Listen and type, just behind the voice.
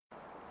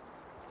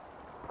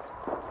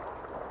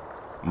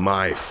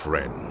My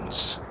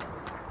friends,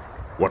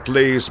 what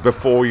lays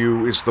before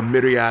you is the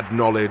myriad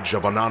knowledge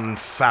of an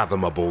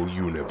unfathomable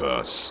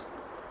universe.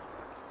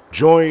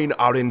 Join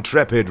our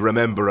intrepid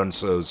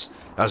remembrancers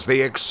as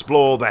they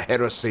explore the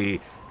heresy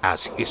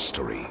as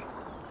history.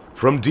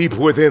 From deep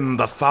within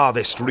the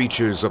farthest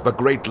reaches of the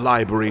great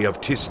library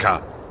of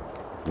Tiska,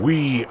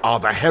 we are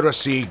the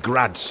Heresy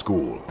Grad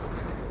School.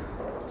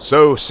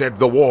 So said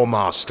the War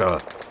Master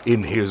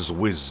in his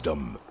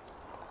wisdom.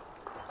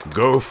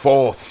 Go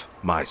forth,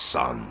 my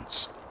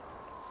sons,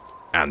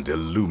 and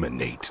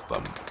illuminate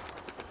them.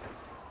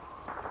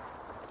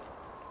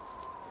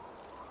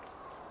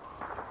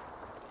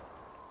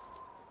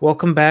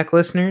 Welcome back,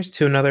 listeners,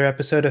 to another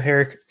episode of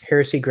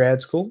Heresy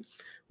Grad School,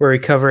 where we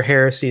cover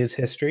heresy as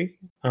history.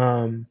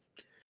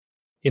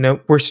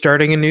 We're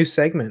starting a new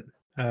segment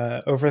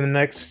over the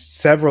next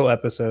several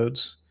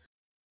episodes.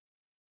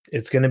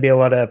 It's going to be a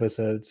lot of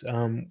episodes.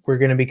 We're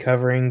going to be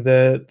covering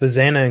the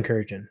Xana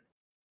incursion,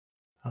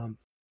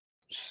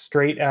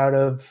 straight out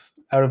of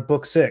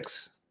book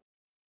 6.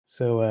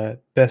 So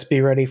best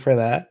be ready for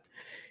that.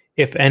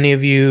 If any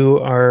of you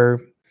are,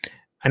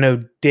 I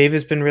know Dave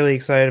has been really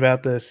excited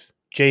about this.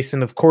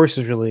 Jason, of course,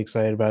 is really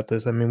excited about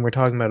this. I mean, we're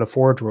talking about a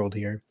Forge world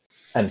here.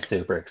 I'm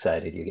super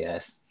excited, you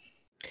guys.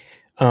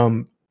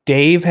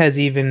 Dave has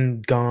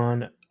even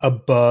gone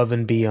above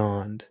and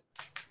beyond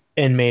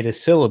and made a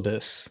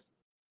syllabus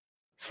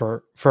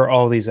for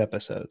all these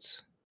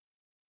episodes.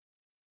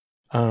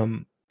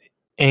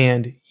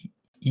 And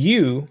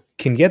you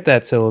can get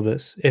that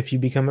syllabus if you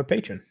become a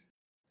patron.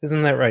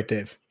 Isn't that right,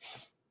 Dave?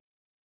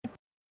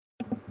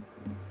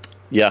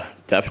 Yeah,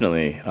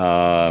 definitely.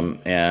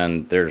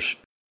 And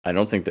I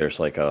don't think there's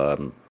like a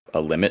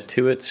limit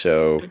to it.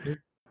 So,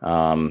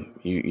 go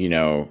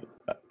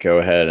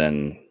ahead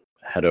and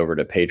head over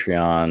to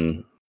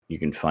Patreon. You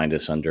can find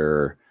us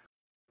under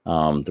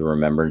the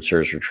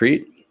Remembrancers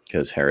Retreat,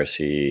 because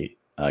Heresy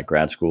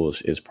Grad School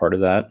is part of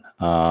that.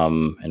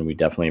 And we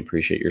definitely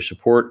appreciate your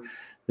support.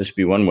 This would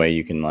be one way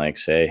you can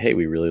say, hey,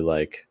 we really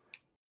like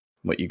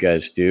what you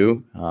guys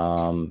do.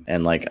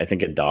 And I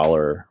think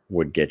 $1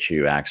 would get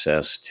you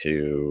access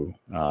to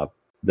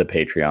the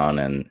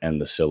Patreon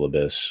and the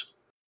syllabus.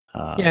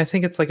 Yeah, I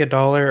think it's like $1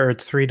 or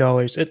it's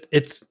 $3.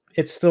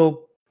 It's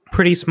still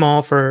pretty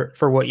small for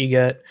what you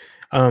get.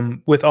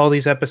 With all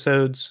these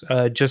episodes,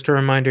 just a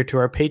reminder to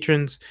our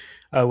patrons,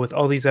 with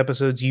all these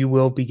episodes, you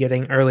will be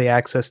getting early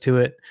access to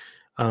it.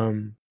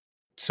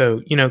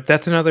 So,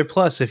 that's another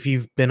plus if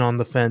you've been on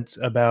the fence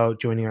about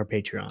joining our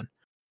Patreon.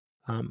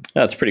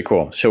 That's pretty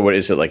cool. So what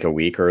is it, like a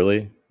week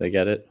early they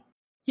get it?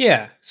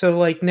 Yeah.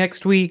 So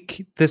next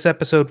week, this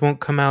episode won't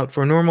come out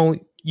for normal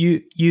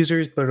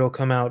users, but it'll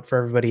come out for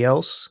everybody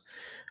else.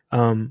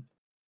 Or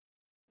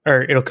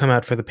it'll come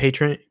out for the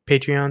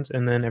Patreons,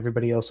 and then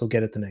everybody else will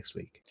get it the next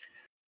week.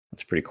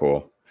 That's pretty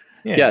cool.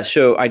 Yeah.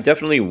 So I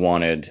definitely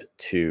wanted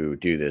to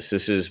do this.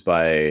 This is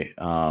by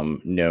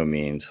no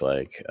means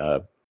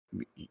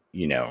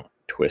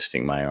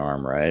twisting my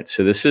arm, right?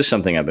 So this is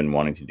something I've been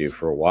wanting to do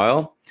for a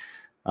while,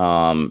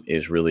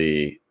 is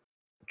really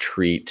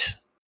treat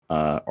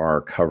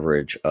our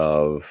coverage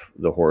of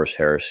the Horus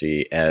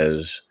Heresy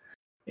as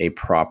a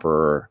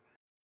proper,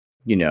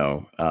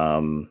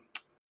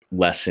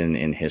 lesson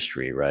in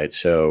history, right?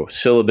 So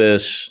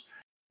syllabus,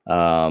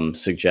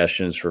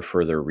 suggestions for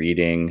further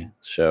reading.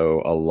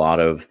 So a lot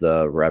of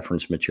the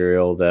reference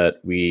material that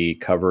we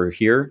cover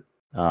here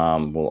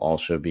will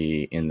also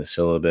be in the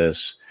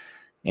syllabus,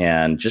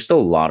 and just a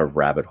lot of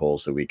rabbit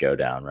holes that we go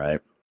down,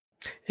 right?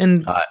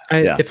 And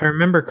if I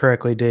remember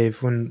correctly,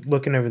 Dave, when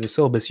looking over the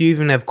syllabus, you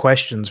even have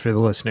questions for the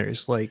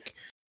listeners.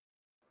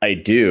 I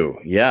do.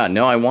 Yeah.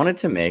 No, I wanted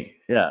to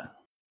make,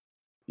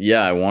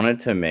 I wanted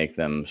to make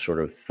them sort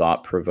of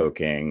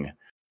thought-provoking.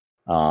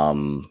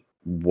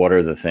 What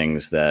are the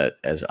things that,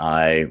 as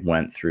I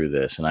went through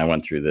this, and I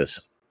went through this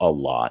a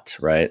lot,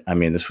 right? I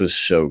mean, this was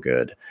so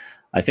good.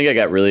 I think I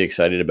got really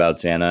excited about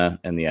Xana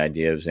and the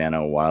idea of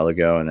Xana a while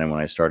ago. And then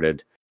when I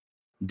started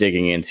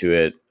digging into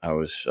it, I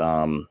was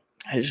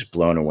just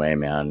blown away,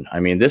 man. I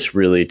mean, this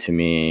really, to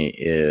me,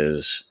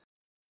 is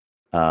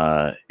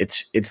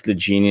it's the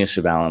genius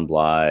of Alan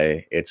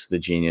Bly. It's the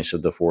genius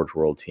of the Forge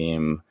World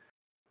team.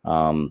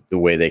 The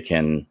way they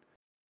can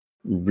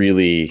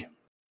really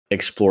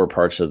explore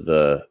parts of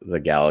the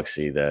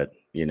galaxy that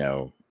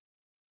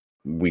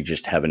we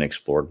just haven't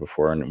explored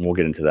before, and we'll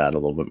get into that a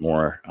little bit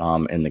more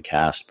in the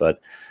cast. But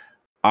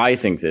I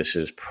think this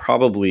is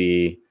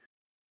probably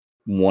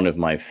one of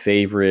my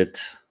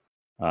favorite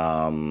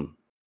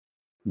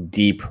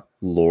deep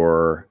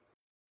lore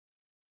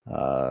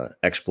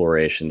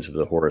explorations of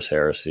the Horus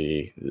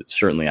Heresy.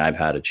 Certainly, I've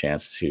had a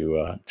chance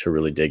to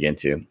really dig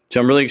into. So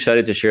I'm really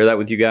excited to share that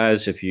with you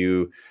guys. If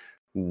you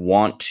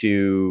want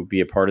to be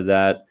a part of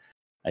that,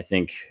 I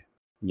think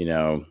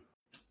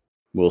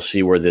we'll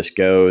see where this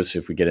goes.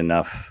 If we get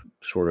enough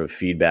sort of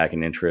feedback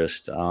and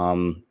interest, I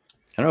don't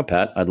know,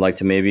 Pat. I'd like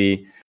to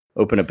maybe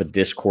open up a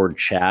Discord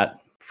chat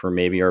for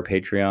maybe our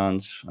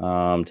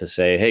Patreons to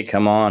say, hey,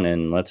 come on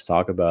and let's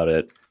talk about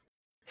it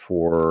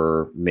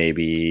for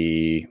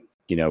maybe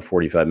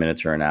 45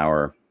 minutes or an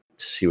hour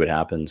to see what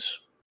happens.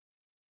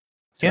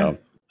 Yeah,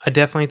 I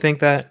definitely think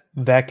that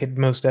could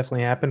most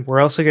definitely happen.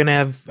 We're also going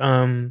to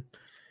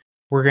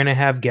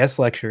have guest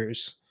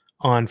lectures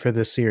on for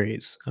this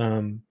series.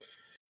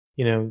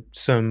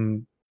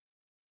 Some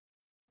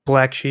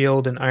Black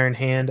Shield and Iron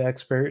Hand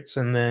experts,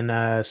 and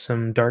then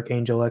some Dark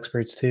Angel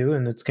experts too.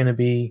 And it's going to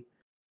be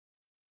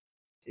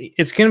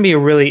a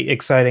really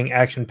exciting,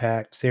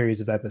 action-packed series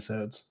of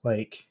episodes.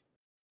 Like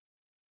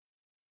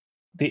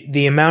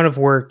the amount of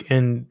work,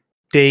 and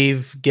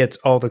Dave gets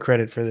all the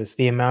credit for this.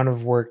 The amount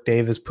of work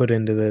Dave has put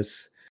into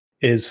this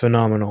is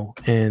phenomenal,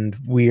 and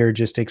we are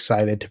just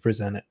excited to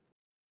present it.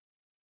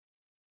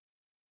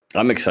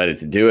 I'm excited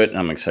to do it.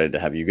 I'm excited to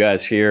have you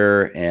guys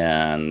here,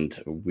 and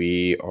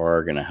we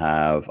are going to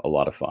have a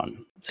lot of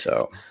fun.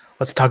 So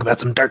let's talk about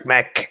some dark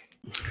mech.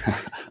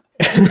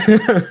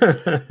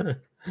 The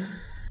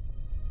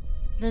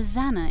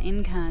Xana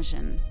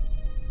incursion.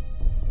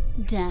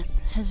 Death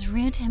has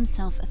reared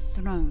himself a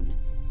throne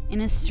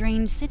in a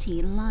strange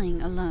city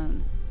lying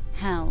alone.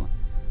 Hell,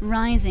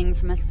 rising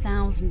from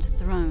 1,000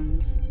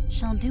 thrones,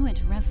 shall do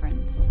it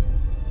reverence.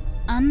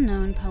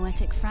 Unknown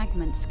poetic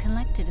fragments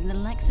collected in the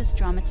Lexis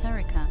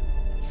Dramaturgica,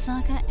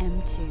 circa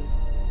M2.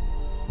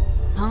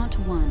 Part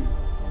 1,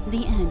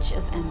 The Edge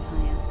of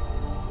Empire.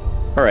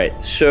 All right,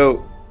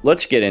 so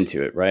let's get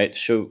into it, right?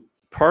 So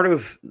part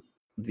of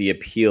the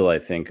appeal, I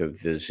think,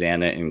 of the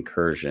Xana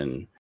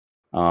incursion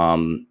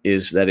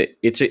is that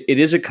it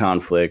is a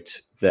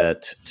conflict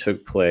that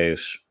took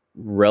place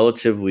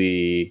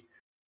relatively,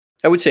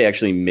 I would say,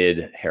 actually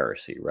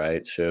mid-Heresy,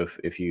 right? So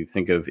if you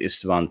think of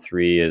Istvan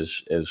 3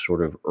 as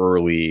sort of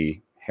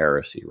early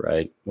Heresy,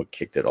 right? What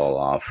kicked it all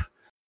off?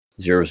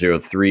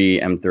 003,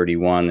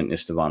 M31, and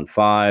Istvan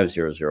 5,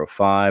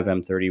 005,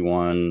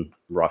 M31,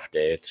 rough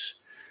dates.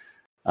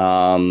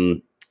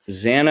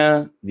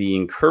 Xana, the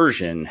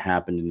incursion,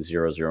 happened in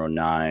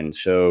 009,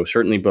 so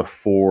certainly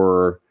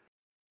before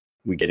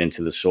we get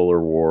into the Solar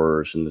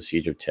Wars and the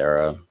Siege of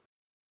Terra,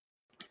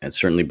 and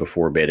certainly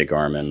before Beta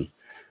Garmin.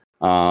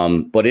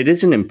 But it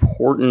is an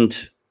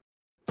important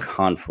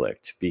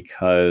conflict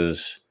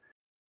because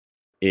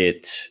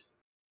it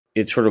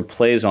sort of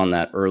plays on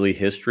that early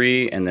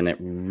history, and then it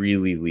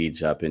really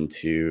leads up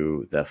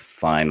into the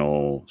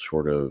final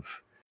sort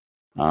of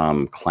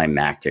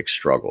climactic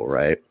struggle,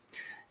 right?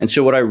 And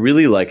so what I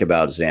really like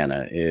about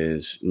Xana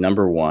is,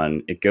 number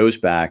one, it goes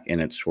back and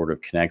it sort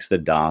of connects the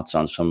dots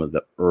on some of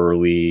the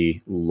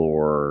early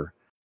lore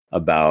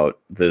about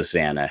the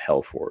Xana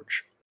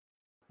Hellforge,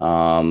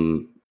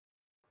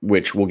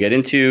 which we'll get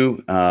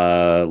into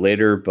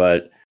later,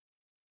 but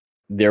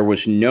there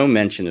was no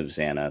mention of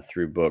Xana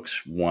through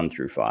books 1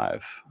 through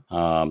 5.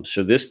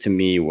 So this to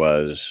me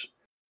was,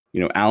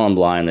 Alan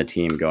Bly and the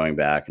team going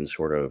back and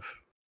sort of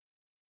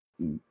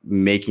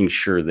making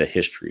sure the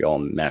history all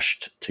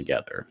meshed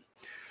together.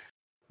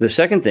 The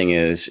second thing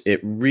is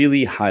it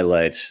really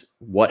highlights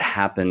what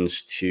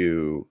happens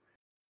to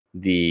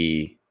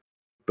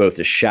both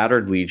the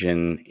Shattered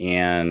Legion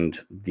and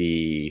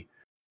the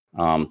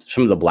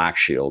some of the Black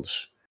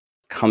Shields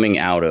coming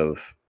out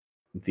of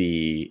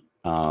the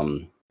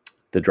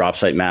drop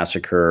site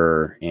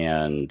massacre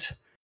and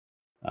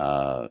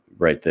the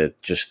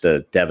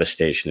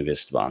devastation of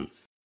Istvan.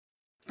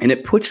 And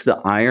it puts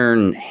the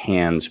Iron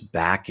Hands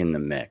back in the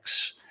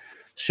mix.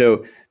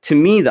 So to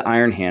me, the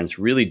Iron Hands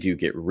really do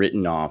get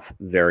written off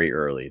very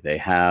early. They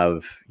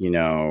have,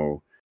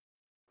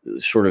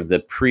 sort of the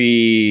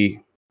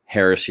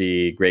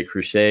pre-Heresy Great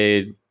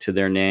Crusade to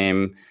their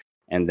name.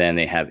 And then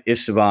they have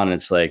Istvan, and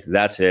it's like,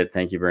 that's it.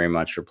 Thank you very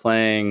much for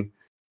playing.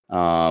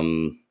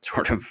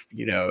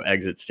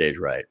 Exit stage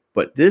right.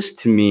 But this,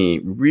 to me,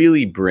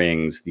 really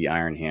brings the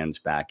Iron Hands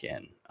back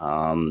in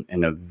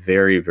a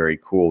very, very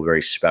cool,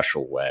 very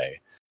special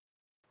way.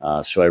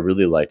 So I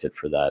really liked it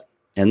for that.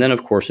 And then,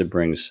 of course, it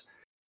brings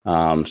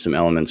some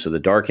elements of the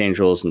Dark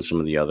Angels and some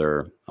of the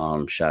other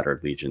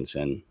Shattered Legions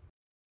in.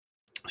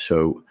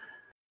 So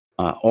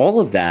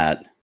all of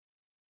that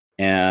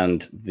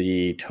and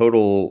the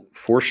total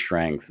force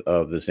strength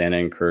of the Xana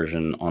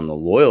incursion on the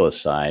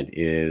Loyalist side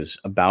is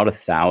about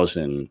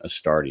 1,000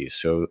 Astartes.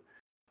 So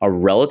a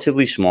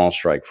relatively small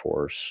strike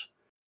force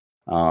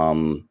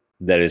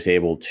that is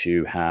able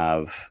to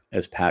have,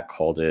 as Pat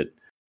called it,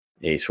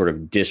 a sort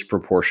of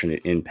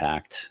disproportionate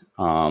impact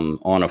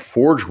on a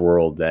Forge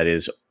world that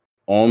is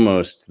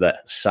almost the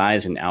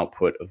size and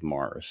output of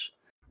Mars.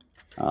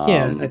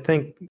 I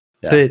think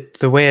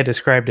the way I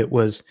described it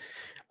was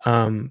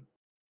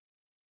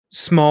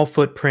small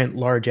footprint,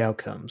 large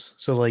outcomes.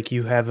 So like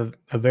you have a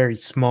very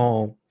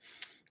small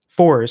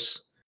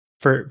force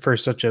for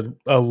such a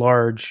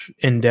large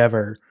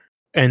endeavor,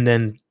 and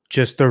then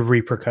just the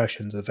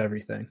repercussions of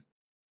everything.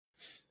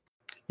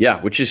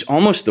 Yeah, which is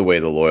almost the way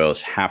the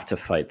Loyalists have to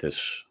fight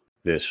this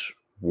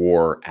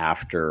war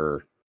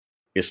after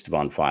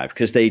Istvan 5,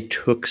 because they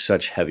took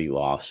such heavy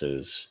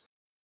losses,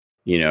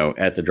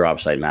 at the drop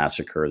site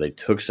massacre. They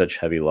took such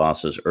heavy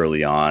losses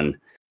early on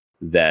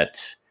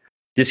that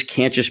this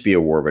can't just be a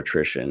war of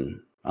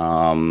attrition.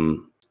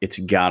 It's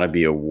got to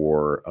be a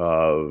war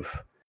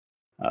of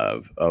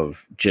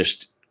of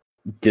just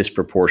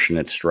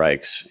disproportionate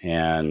strikes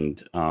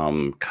and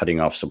cutting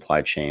off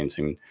supply chains,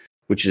 and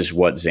which is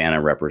what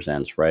Xana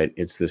represents, right?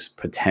 It's this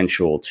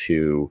potential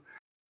to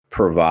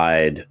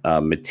provide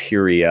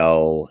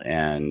materiel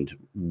and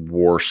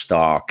war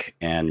stock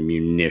and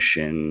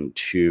munition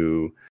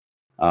to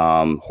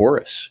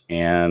Horus,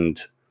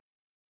 and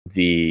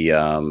the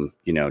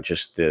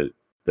just the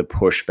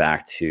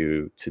pushback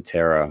to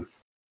Terra.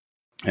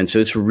 And so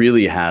this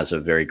really has a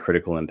very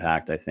critical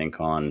impact, I think,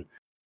 on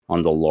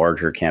the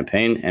larger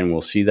campaign, and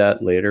we'll see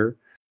that later.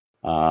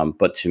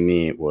 But to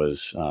me, it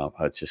was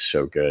it's just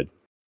so good.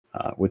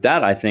 With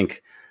that, I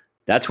think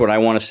that's what I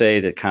want to say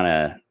to kind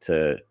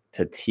of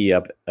to tee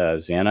up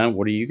Xana.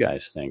 What do you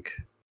guys think?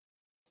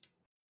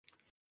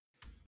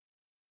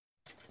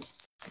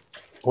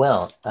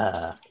 Well,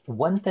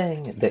 one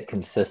thing that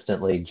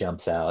consistently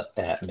jumps out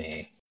at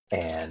me,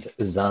 and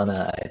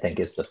Xana, I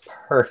think, is the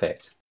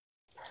perfect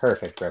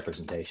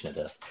representation of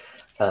this.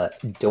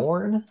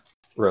 Dorn,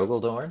 Rogel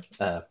Dorn,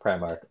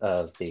 Primarch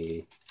of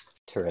the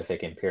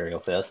terrific Imperial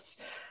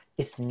Fists,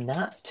 is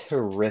not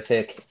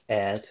terrific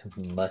at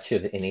much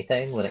of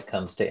anything when it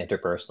comes to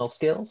interpersonal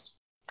skills.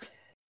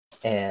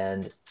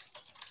 And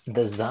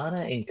the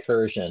Xana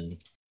incursion,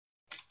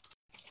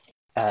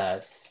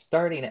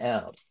 starting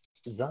out,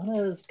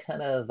 Xana's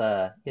kind of,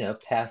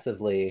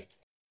 passively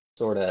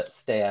sort of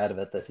stay out of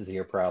it, this is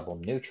your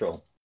problem,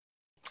 neutral.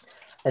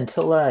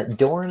 Until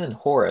Dorn and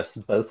Horus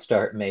both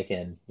start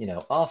making,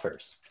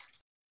 offers.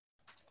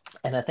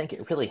 And I think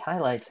it really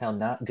highlights how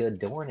not good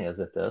Dorn is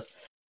at this,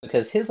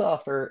 because his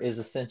offer is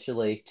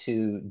essentially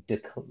to,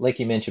 like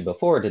you mentioned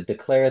before, to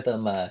declare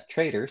them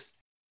traitors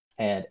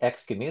and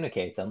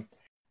excommunicate them,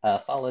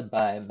 followed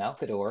by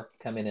Malkador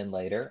coming in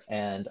later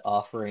and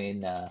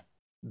offering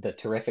the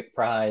terrific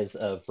prize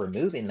of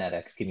removing that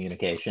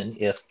excommunication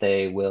if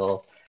they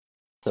will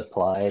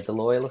supply the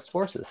Loyalist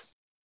forces.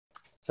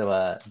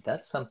 So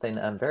that's something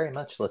I'm very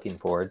much looking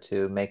forward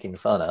to making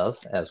fun of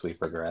as we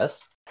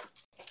progress.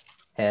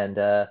 And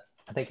I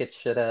think it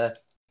should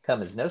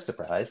come as no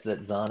surprise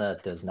that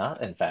Xana does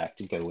not, in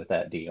fact, go with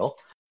that deal,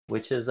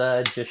 which is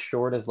just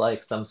short of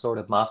like some sort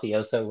of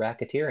mafioso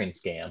racketeering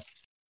scam.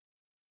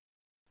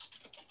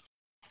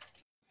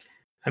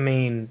 I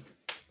mean,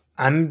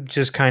 I'm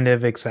just kind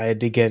of excited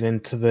to get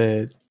into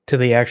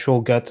the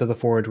actual guts of the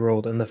Forge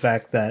world, and the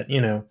fact that,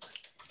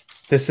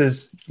 this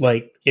is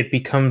like, it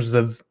becomes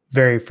the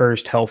very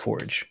first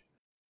Hellforge,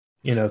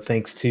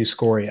 thanks to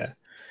Scoria.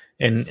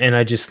 And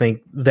I just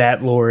think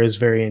that lore is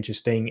very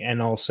interesting,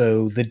 and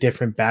also the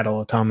different battle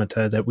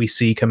automata that we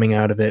see coming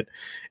out of it.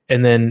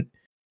 And then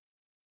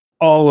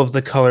all of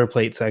the color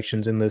plate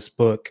sections in this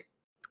book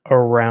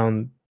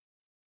around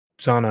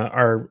Xana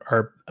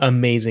are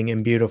amazing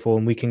and beautiful,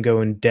 and we can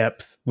go in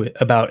depth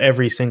about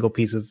every single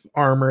piece of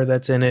armor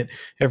that's in it,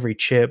 every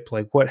chip,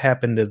 like what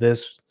happened to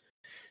this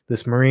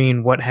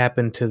Marine, what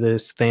happened to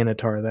this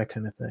Thanatar, that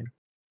kind of thing.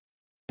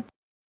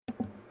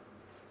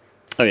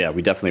 Oh yeah,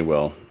 we definitely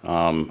will.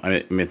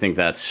 I think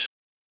that's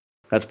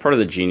part of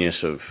the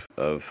genius of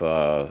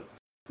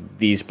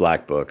these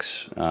black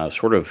books,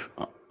 sort of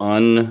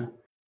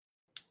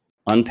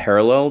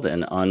unparalleled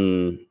and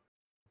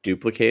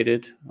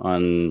unduplicated,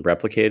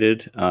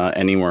 unreplicated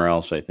anywhere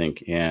else. I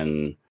think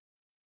in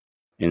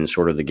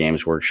sort of the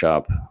Games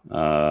Workshop,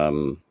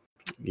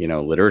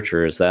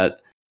 literature, is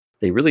that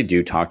they really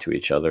do talk to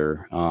each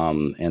other,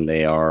 and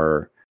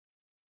they're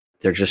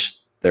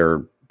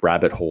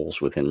rabbit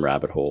holes within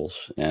rabbit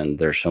holes, and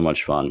they're so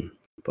much fun.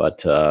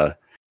 But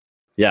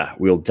yeah,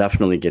 we'll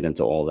definitely get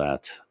into all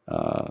that.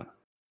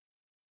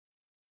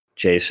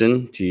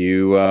 Jason, do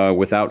you,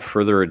 without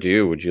further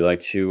ado, would you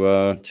like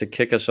to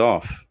kick us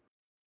off?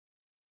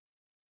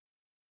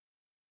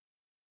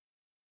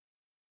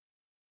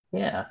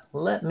 Yeah,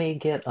 let me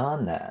get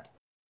on that.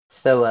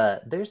 So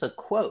there's a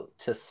quote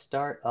to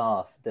start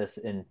off this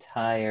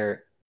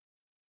entire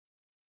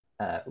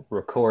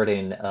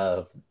recording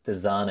of the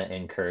Xana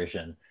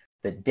incursion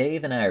that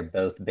Dave and I are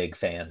both big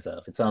fans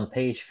of. It's on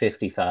page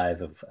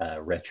 55 of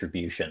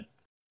Retribution.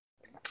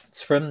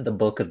 It's from the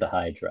Book of the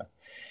Hydra.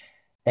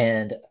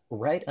 And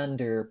right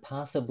under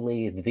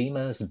possibly the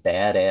most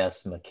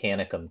badass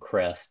Mechanicum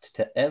crest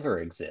to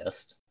ever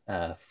exist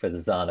for the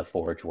Xana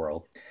Forge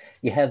world,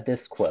 you have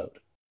this quote: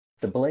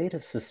 "The blade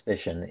of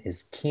suspicion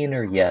is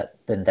keener yet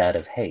than that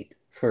of hate,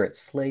 for it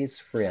slays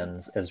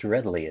friends as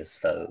readily as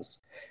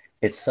foes.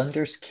 It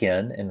sunders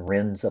kin and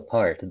rends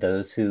apart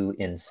those who,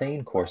 in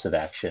sane course of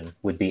action,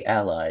 would be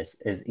allies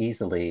as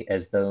easily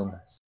as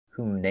those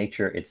whom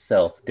nature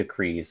itself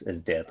decrees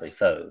as deadly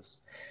foes.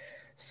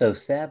 So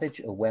savage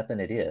a weapon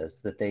it is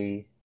that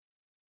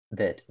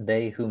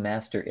they who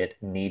master it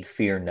need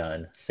fear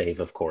none,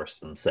 save of course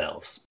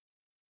themselves."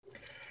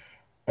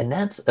 And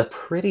that's a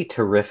pretty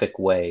terrific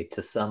way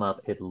to sum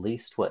up at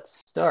least what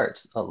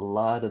starts a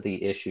lot of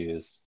the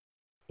issues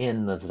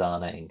in the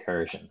Xana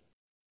incursion.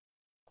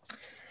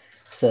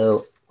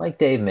 So, like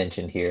Dave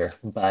mentioned here,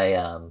 by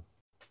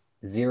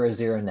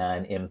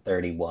 009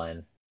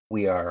 M31,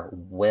 we are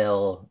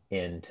well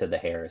into the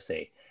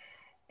Heresy.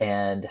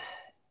 And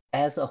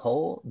as a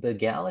whole, the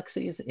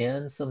galaxy's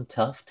in some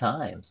tough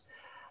times.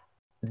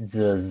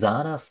 The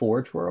Xana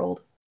Forge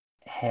World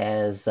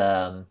has,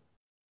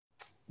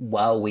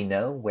 while we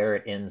know where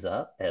it ends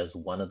up as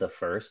one of the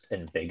first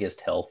and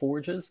biggest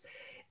Hellforges,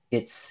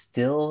 it's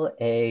still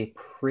a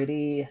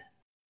pretty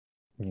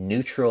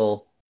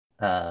neutral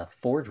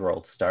Forge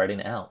World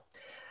starting out.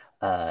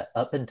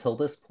 Up until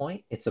this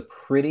point, it's a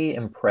pretty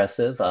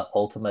impressive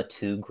Ultima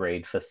 2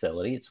 grade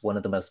facility. It's one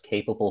of the most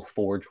capable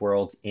Forge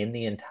Worlds in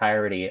the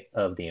entirety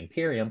of the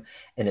Imperium,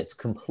 and it's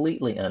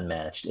completely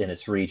unmatched in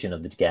its region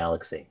of the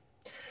galaxy.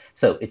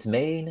 So its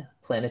main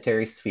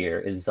planetary sphere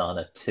is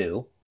Xana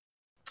 2,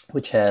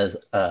 which has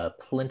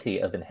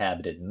plenty of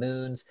inhabited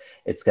moons.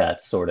 It's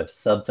got sort of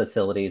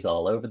sub-facilities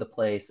all over the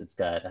place. It's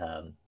got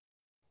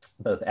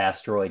both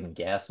asteroid and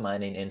gas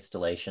mining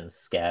installations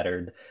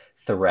scattered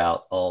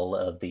throughout all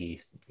of the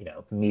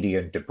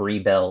meteor debris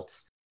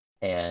belts.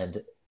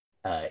 And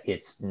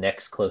its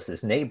next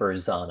closest neighbor,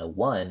 Xana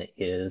 1,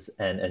 is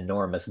an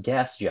enormous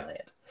gas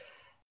giant.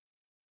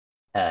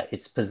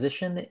 Its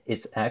position,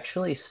 it's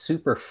actually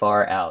super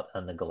far out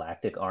on the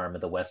galactic arm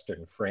of the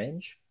Western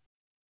Fringe.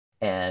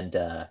 And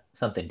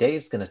something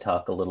Dave's going to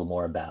talk a little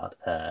more about.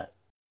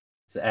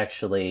 It's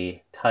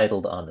actually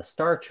titled on the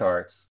star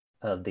charts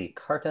of the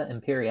Carta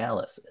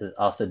Imperialis is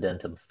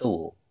Occidentum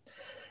Thule.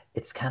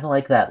 It's kind of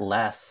like that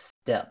last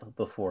step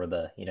before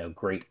the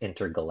great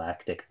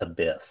intergalactic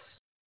abyss.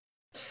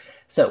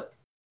 So,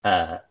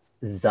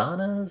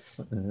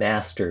 Xana's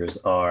masters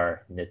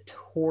are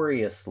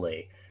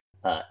notoriously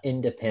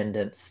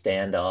independent,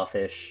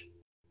 standoffish,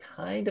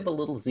 kind of a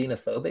little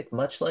xenophobic,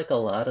 much like a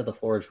lot of the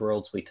Forge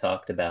Worlds we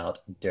talked about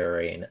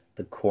during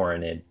the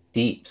Coronid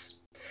Deeps.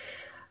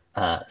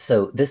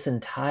 So this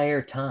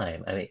entire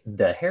time, I mean,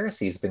 the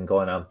Heresy's been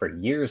going on for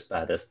years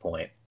by this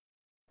point.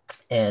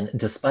 And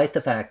despite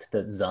the fact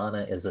that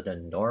Xana is an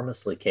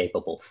enormously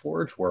capable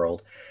Forge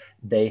World,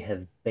 they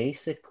have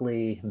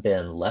basically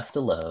been left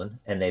alone,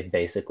 and they've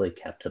basically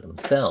kept to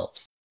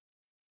themselves.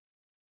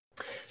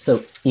 So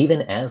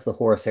even as the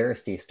Horus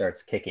Heresy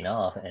starts kicking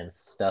off and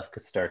stuff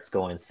starts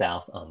going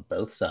south on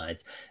both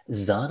sides,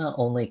 Xana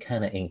only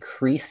kind of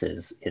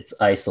increases its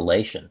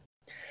isolation.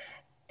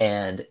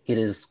 And it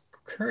is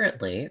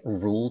currently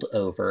ruled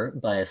over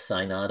by a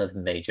synod of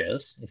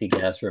Magos. If you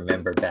guys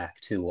remember back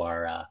to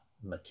our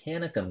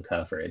Mechanicum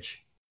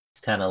coverage,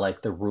 it's kind of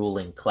like the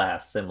ruling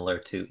class, similar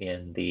to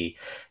in the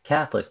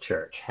Catholic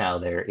Church, how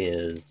there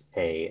is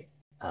a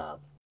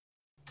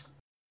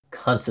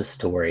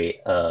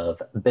consistory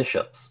of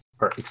bishops,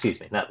 or excuse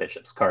me, not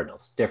bishops,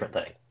 cardinals, different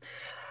thing.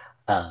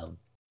 And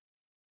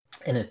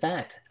in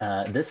fact,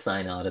 this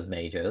synod of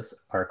Magos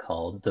are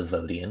called the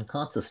Vodian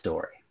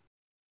Consistory.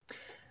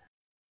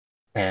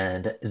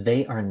 And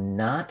they are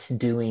not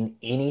doing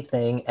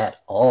anything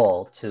at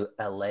all to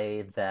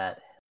allay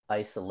that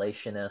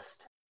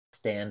isolationist,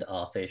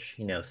 standoffish,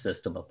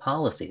 system of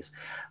policies.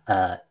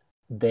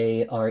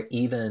 They are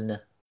even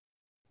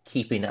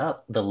keeping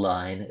up the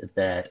line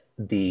that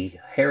the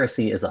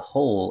heresy as a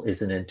whole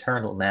is an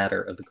internal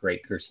matter of the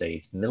Great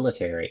Crusade's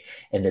military,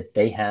 and that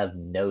they have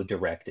no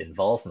direct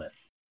involvement.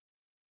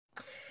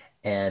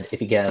 And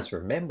if you guys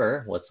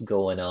remember what's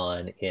going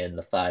on in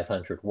the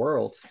 500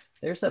 Worlds,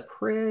 there's a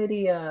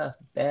pretty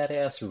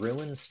badass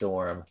ruin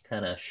storm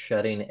kind of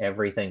shutting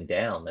everything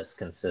down that's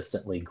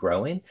consistently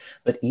growing.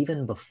 But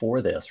even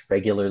before this,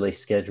 regularly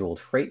scheduled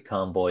freight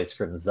convoys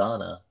from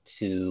Xana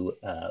to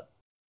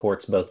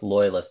ports both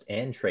loyalist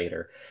and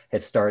traitor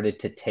have started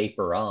to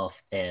taper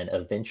off and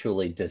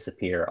eventually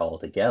disappear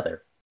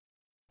altogether.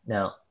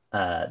 Now,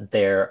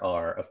 there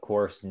are, of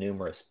course,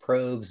 numerous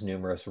probes,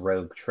 numerous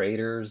rogue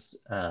traders,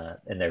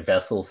 and their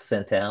vessels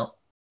sent out.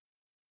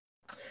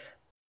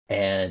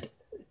 And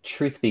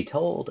truth be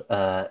told,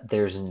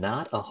 there's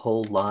not a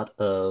whole lot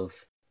of,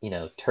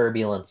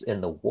 turbulence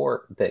in the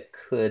warp that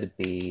could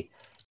be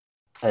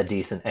a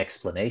decent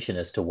explanation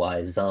as to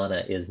why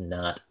Xana is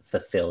not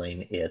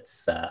fulfilling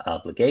its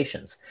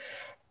obligations.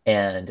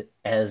 And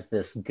as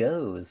this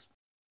goes,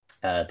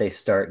 they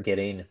start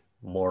getting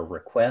more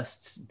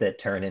requests that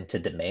turn into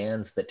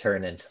demands, that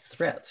turn into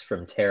threats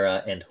from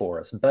Terra and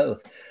Horus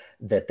both,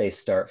 that they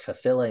start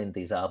fulfilling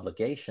these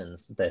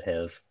obligations that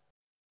have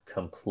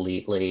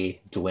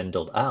completely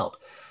dwindled out.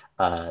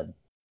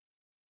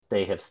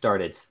 They have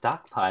started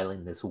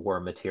stockpiling this war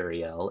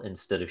material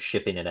instead of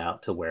shipping it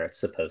out to where it's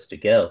supposed to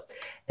go.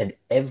 And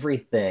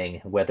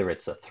everything, whether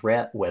it's a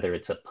threat, whether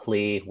it's a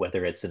plea,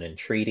 whether it's an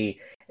entreaty,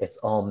 it's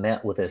all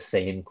met with the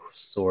same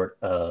sort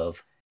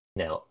of,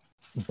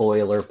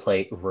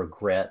 boilerplate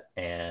regret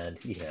and,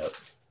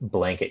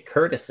 blanket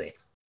courtesy.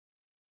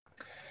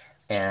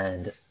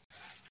 And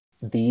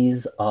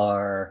these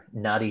are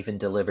not even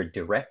delivered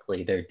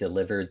directly. They're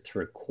delivered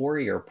through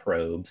courier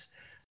probes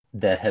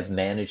that have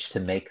managed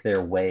to make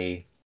their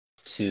way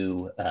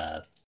to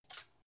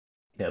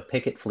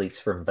picket fleets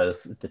from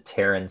both the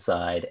Terran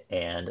side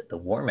and the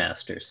War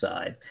Master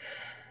side.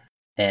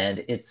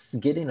 And it's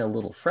getting a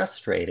little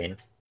frustrating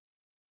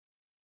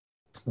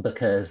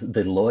because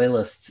the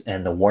Loyalists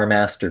and the War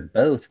Master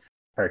both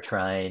are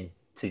trying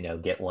to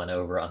get one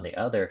over on the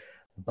other,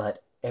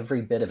 but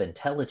every bit of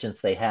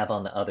intelligence they have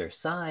on the other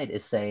side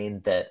is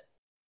saying that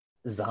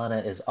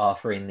Xana is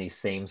offering these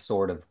same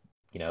sort of,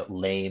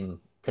 lame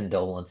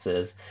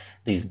condolences,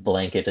 these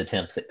blanket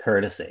attempts at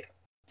courtesy.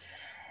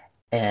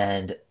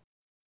 And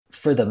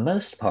for the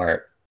most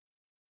part,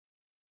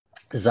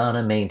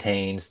 Xana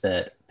maintains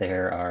that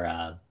there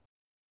are,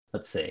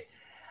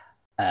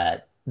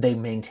 they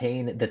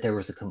maintain that there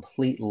was a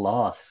complete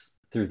loss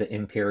through the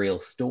Imperial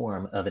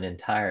storm of an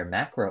entire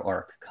macro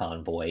arc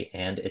convoy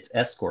and its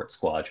escort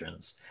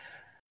squadrons.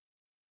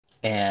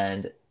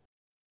 And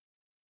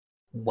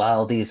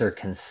while these are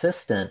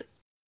consistent,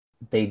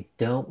 they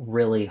don't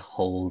really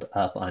hold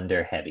up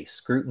under heavy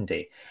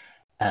scrutiny.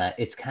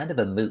 It's kind of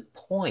a moot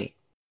point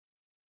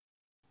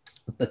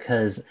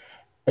because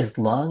as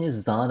long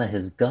as Xana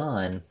has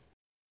gone,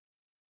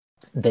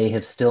 they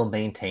have still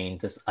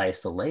maintained this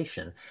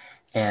isolation.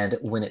 And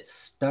when it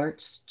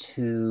starts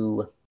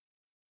to,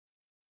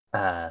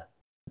 the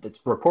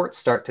reports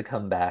start to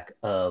come back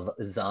of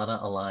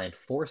Xana aligned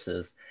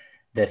forces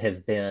that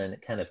have been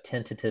kind of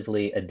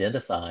tentatively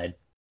identified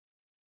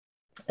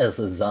as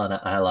the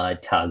Xana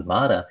allied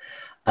Tagmata,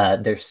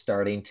 they're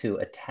starting to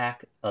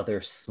attack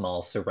other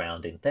small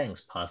surrounding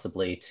things,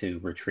 possibly to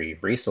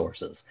retrieve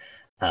resources.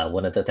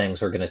 One of the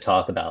things we're going to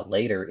talk about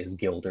later is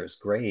Gilder's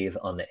Grave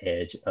on the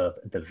edge of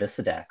the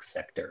Visidax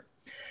sector.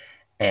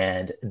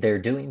 And they're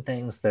doing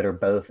things that are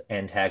both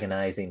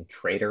antagonizing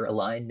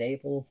traitor-aligned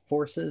naval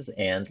forces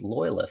and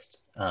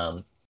loyalists.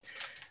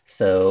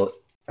 So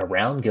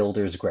around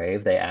Gilder's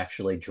Grave, they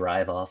actually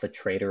drive off a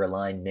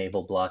traitor-aligned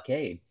naval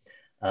blockade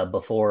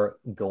before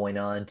going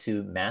on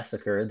to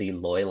massacre the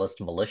loyalist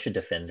militia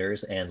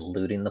defenders and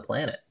looting the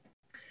planet.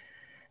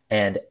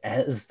 And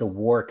as the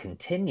war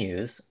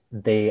continues,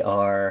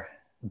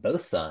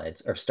 both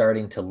sides are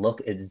starting to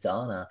look at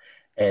Xana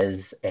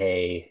as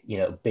a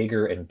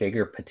bigger and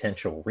bigger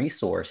potential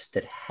resource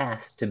that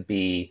has to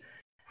be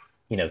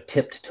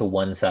tipped to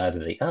one side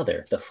or the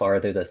other. The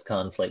farther this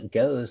conflict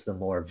goes, the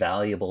more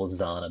valuable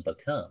Xana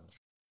becomes.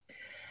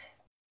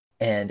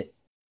 And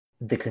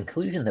the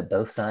conclusion that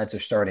both sides are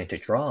starting to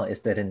draw is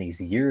that in these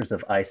years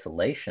of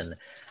isolation,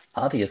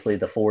 obviously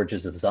the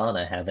forges of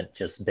Xana haven't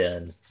just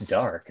been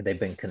dark. They've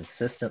been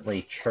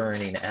consistently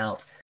churning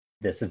out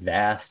this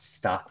vast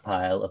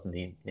stockpile of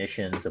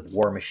munitions, of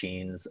war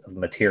machines, of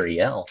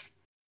materiel,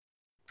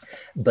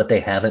 but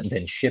they haven't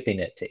been shipping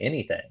it to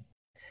anything.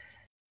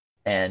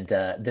 And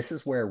this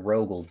is where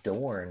Rogel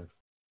Dorn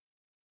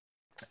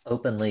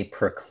openly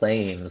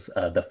proclaims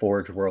the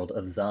Forge World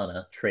of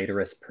Xana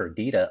traitorous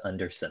perdita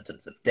under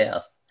sentence of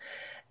death.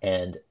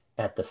 And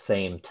at the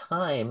same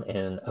time,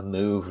 in a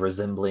move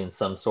resembling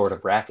some sort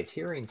of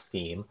racketeering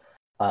scheme,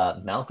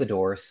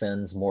 Malkador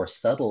sends more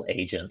subtle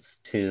agents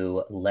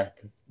to let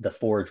the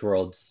Forge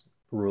World's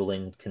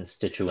ruling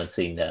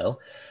constituency know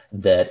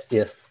that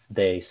if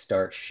they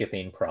start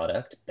shipping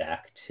product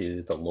back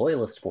to the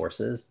loyalist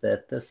forces,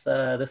 that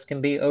this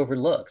can be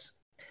overlooked.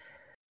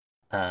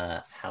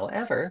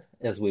 However,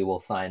 as we will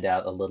find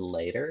out a little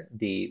later,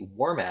 the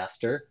War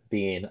Master,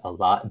 being a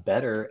lot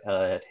better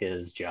at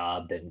his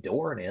job than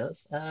Dorn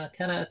is,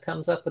 kind of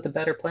comes up with a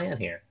better plan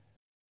here.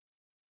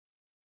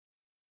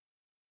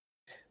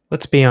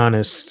 Let's be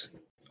honest.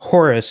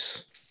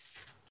 Horus,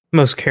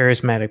 most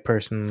charismatic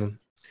person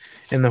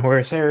in the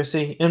Horus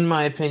Heresy, in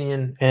my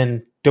opinion,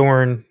 and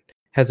Dorn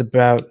has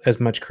about as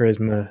much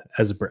charisma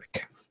as a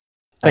brick.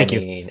 Thank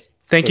you.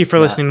 Thank you for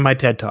listening to my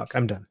TED Talk.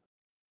 I'm done.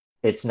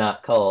 It's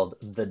not called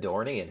the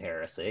Dornian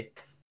Heresy.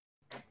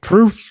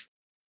 Proof.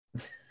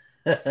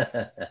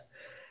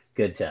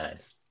 Good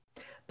times.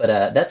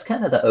 But that's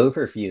kind of the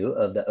overview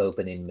of the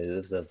opening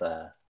moves of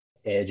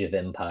Edge of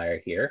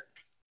Empire here.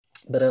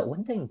 But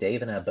one thing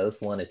Dave and I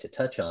both wanted to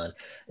touch on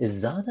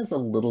is Xana's a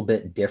little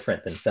bit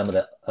different than some of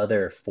the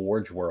other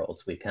Forge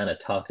worlds we kind of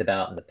talked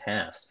about in the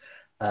past.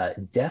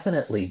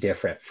 Definitely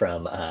different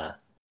from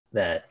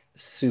that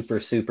super,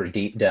 super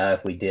deep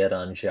dive we did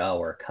on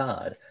Jawar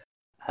Cod.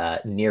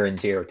 Near and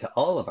dear to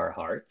all of our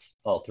hearts,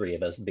 all three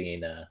of us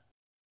being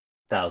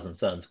Thousand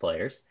Suns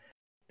players.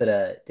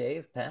 But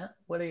Dave, Pat,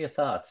 what are your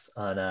thoughts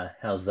on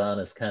how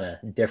Xana's kind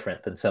of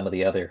different than some of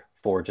the other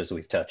forges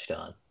we've touched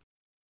on?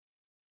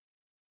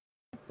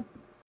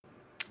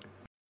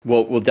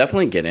 Well, we'll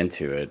definitely get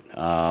into it.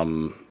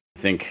 I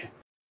think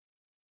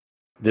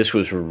this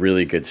was a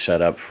really good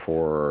setup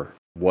for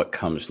what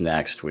comes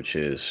next, which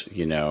is,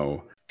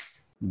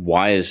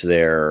 why is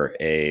there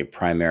a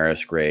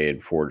Primaris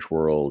grade Forge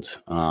World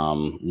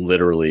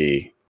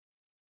literally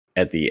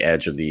at the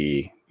edge of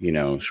the,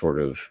 sort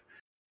of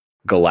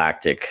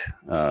galactic,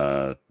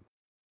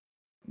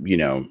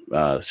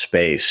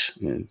 space,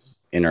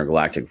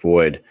 intergalactic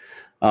void?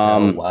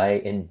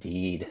 Why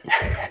indeed?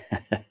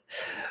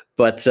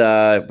 But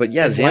yeah,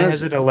 why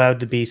is it allowed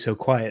to be so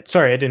quiet?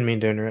 Sorry, I didn't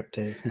mean to interrupt,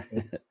 Dave.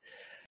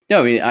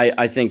 No, I mean,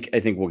 I think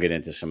we'll get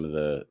into some of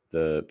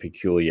the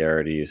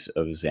peculiarities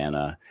of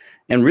Xana,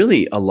 and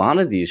really a lot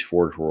of these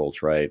Forge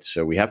worlds, right?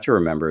 So we have to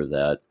remember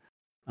that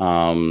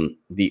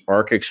the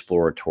Ark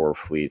Explorator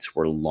fleets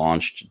were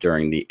launched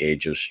during the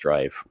Age of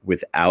Strife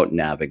without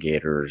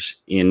navigators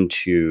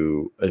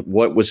into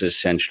what was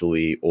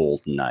essentially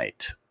Old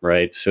Night,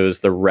 right? So as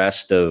the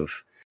rest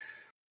of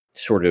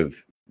sort of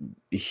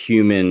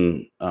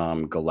human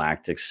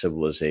galactic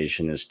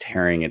civilization is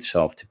tearing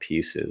itself to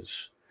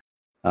pieces,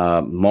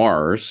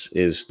 Mars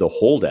is the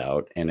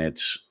holdout, and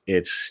it's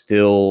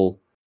still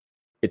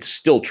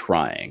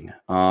trying.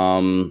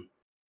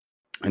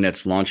 And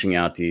it's launching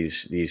out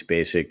these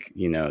basic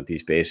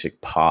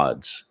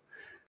pods,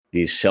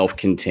 these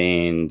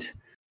self-contained,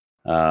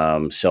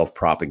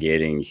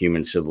 self-propagating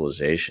human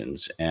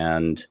civilizations.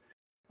 And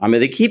I mean,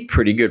 they keep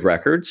pretty good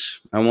records.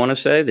 I want to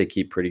say they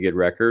keep pretty good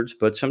records,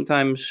 but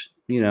sometimes,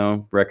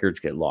 records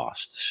get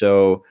lost.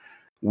 So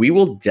we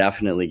will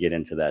definitely get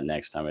into that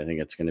next time. I think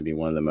it's going to be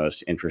one of the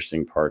most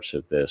interesting parts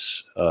of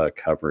this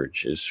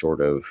coverage, is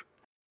sort of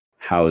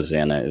how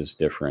Xana is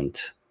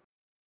different.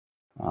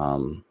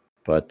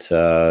 But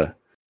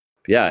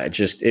yeah,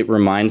 it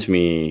reminds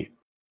me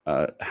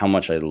how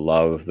much I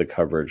love the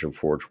coverage of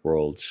Forge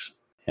Worlds,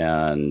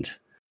 and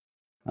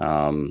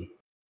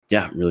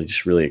yeah,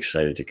 really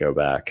excited to go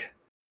back.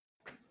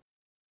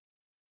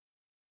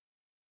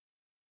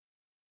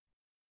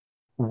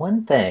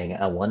 One thing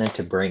I wanted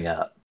to bring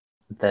up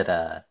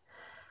that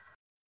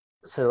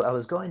so I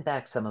was going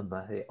back some of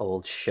my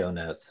old show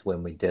notes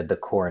when we did the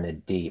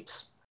Coronid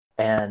Deeps,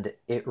 and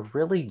it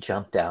really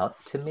jumped out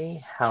to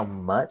me how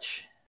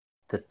much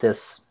that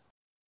this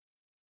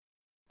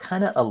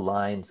kind of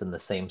aligns in the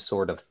same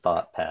sort of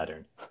thought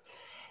pattern.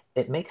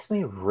 It makes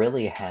me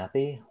really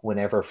happy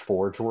whenever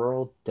Forge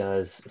World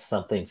does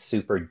something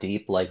super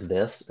deep like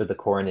this, or the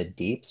Coronid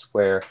Deeps,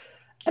 where,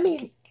 I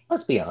mean,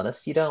 let's be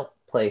honest, you don't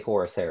play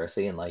Horus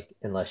Heresy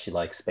unless you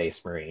like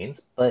Space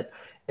Marines, but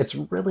it's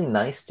really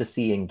nice to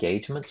see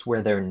engagements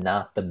where they're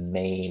not the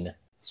main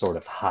sort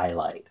of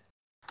highlight.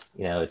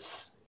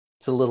 It's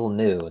a little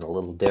new and a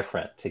little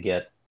different to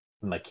get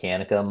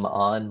Mechanicum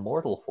on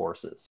mortal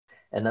forces.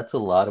 And that's a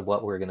lot of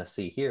what we're going to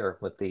see here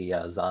with the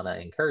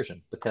Xana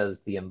incursion,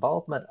 because the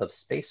involvement of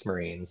Space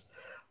Marines,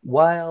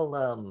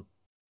 while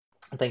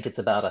I think it's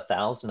about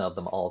 1,000 of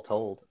them all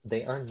told,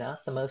 they are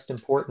not the most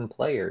important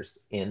players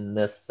in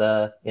this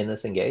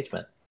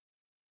engagement.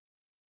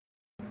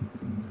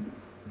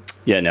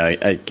 Yeah, no,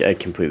 I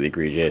completely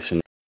agree, Jason.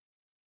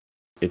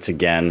 It's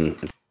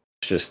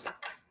just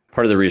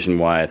part of the reason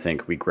why I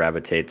think we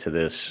gravitate to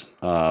this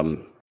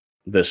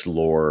this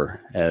lore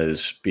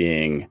as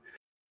being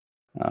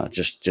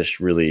just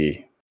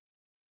really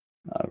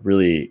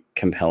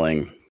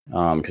compelling,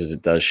 because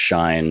it does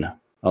shine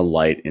a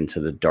light into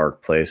the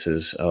dark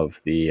places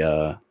of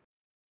the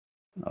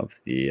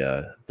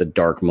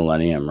dark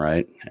millennium,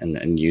 right?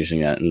 And using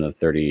that in the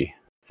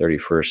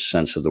 31st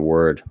sense of the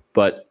word.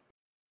 But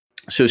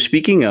so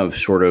speaking of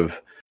sort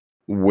of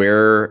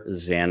where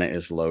Xana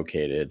is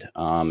located,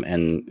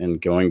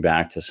 and going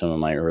back to some of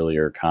my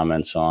earlier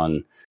comments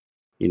on,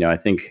 I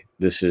think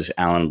this is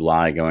Alan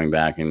Bly going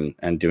back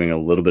and doing a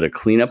little bit of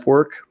cleanup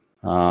work,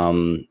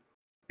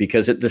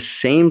 because at the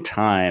same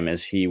time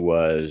as he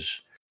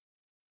was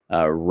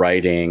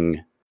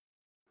writing,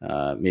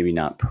 maybe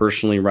not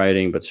personally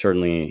writing, but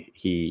certainly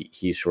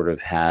he sort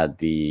of had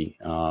the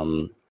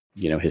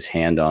his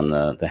hand on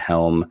the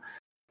helm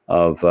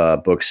of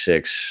Book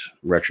 6,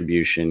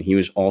 Retribution. He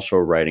was also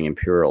writing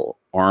Imperial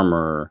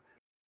Armor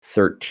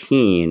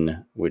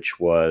 13, which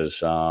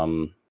was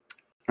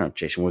I don't know,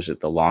 Jason, was it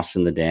The Lost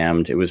and the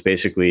Damned? It was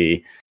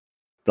basically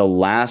the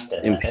last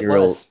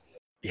Imperial.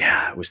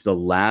 It was the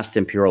last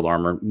Imperial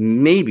Armor,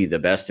 maybe the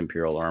best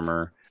Imperial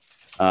Armor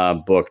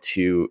book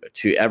to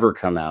ever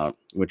come out,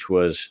 which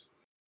was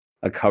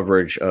a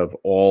coverage of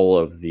all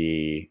of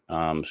the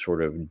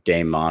sort of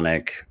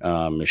daemonic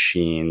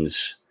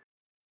machines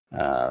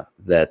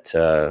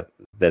that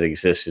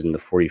existed in the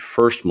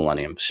 41st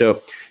millennium.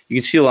 So you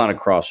can see a lot of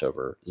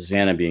crossover.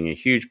 Xana being a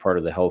huge part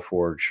of the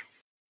Hellforge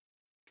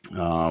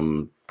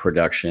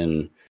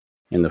production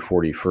in the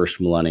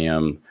 41st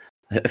millennium.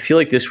 I feel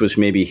like this was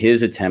maybe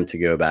his attempt to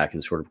go back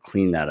and sort of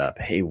clean that up.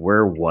 Hey,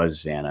 where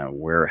was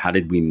Xana? How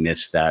did we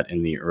miss that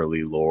in the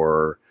early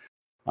lore?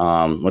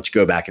 Let's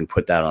go back and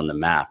put that on the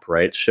map,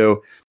 right?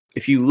 So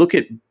if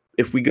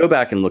we go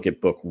back and look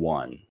at Book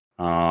 1,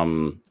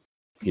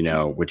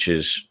 which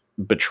is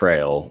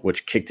Betrayal,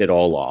 which kicked it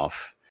all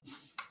off,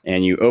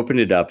 and you open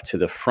it up to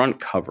the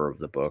front cover of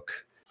the book,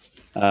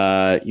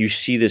 you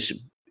see this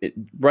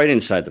right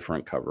inside the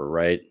front cover,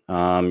 right?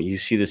 You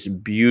see this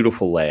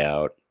beautiful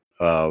layout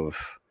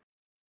of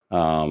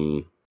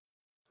the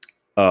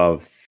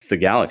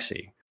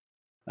galaxy,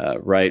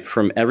 right?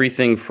 From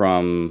everything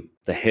from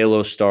the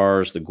Halo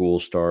stars, the Ghoul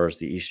stars,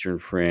 the Eastern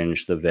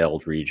Fringe, the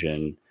Veiled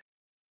region,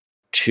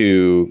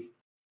 to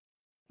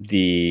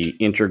the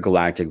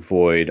intergalactic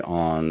void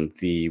on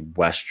the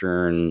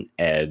western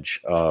edge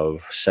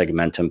of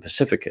Segmentum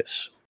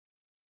Pacificus.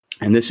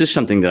 And this is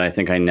something that I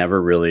think I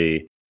never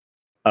really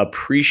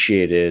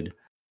appreciated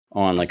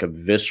on like a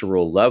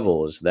visceral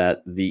level, is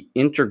that the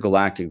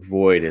intergalactic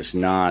void is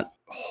not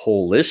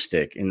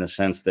holistic in the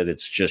sense that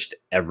it's just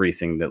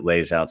everything that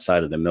lays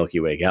outside of the Milky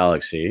Way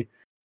galaxy,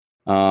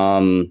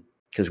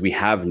 because we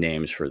have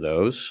names for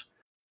those.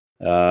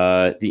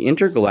 The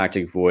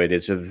intergalactic void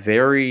is a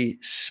very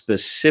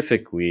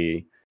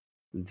specifically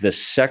the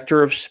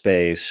sector of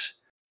space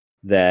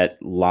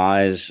that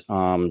lies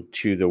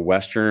to the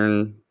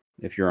western,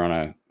 if you're on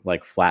a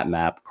like flat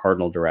map,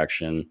 cardinal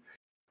direction,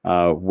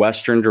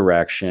 western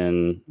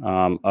direction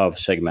of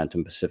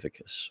Segmentum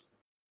Pacificus.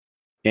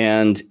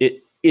 And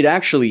it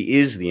actually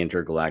is the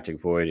intergalactic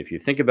void if you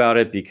think about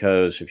it,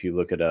 because if you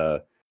look at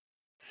a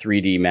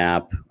 3D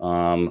map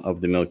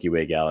of the Milky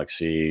Way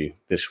galaxy,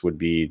 this would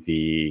be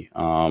the,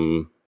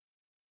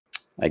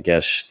 I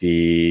guess,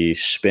 the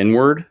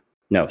spinward.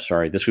 No,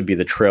 sorry, this would be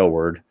the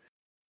trailward.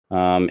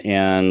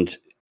 And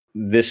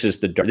this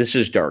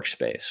is dark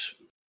space.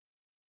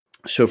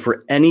 So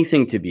for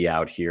anything to be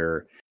out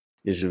here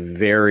is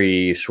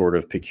very sort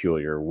of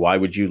peculiar. Why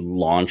would you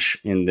launch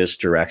in this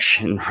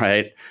direction,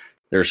 right?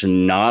 There's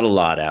not a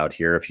lot out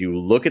here. If you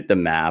look at the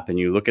map and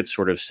you look at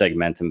sort of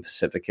Segmentum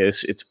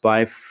Pacificus, it's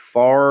by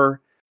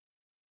far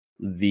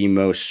the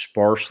most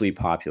sparsely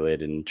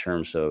populated in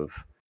terms of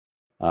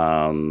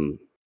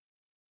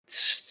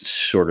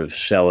sort of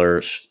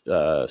stellar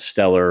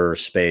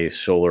space,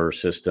 solar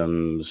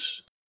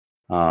systems,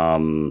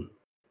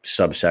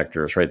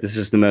 subsectors, right? This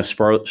is the most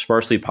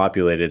sparsely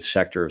populated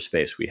sector of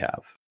space we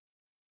have.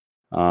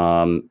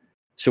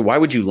 So why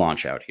would you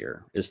launch out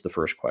here is the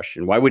first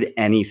question. Why would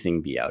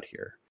anything be out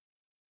here?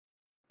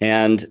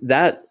 And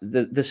that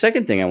the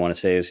second thing I want to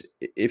say is,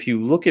 if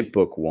you look at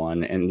book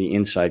 1 and the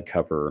inside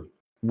cover,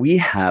 we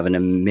have an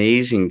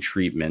amazing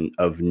treatment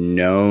of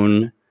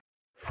known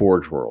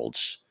Forge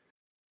worlds,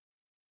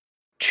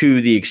 to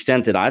the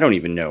extent that I don't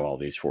even know all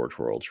these Forge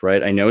worlds,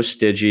 right? I know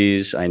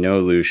Styges, I know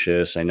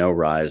Lucius, I know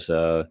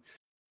Ryza,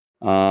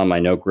 I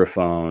know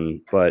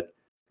Griffon, but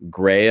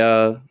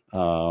Greya,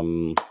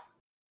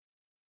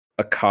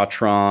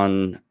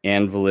 Akatron,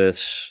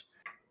 Anvilus,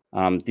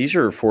 these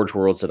are Forge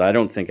worlds that I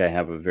don't think I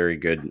have a very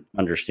good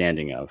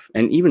understanding of.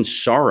 And even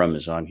Sarum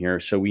is on here,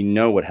 so we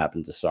know what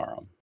happened to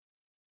Sarum.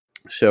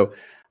 So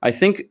I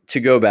think to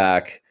go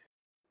back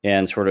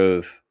and sort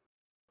of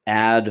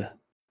add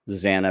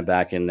Xana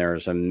back in there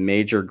as a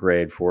major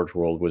grade Forge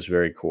world was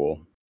very cool,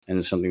 and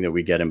it's something that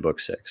we get in book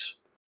 6.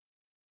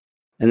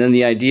 And then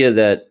the idea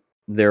that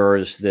there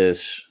is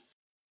this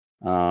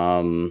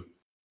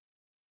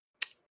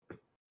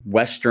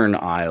Western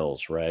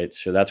Isles, right?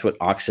 So that's what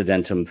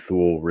Occidentum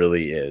Thule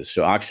really is.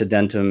 So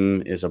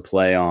Occidentum is a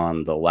play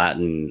on the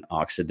Latin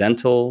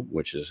Occidental,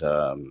 which is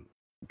a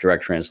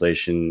direct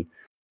translation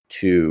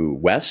to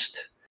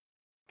West.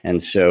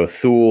 And so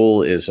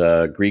Thule is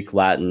a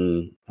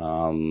Greek-Latin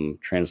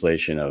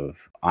translation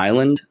of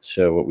island.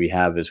 So what we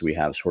have is we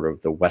have sort of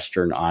the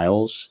Western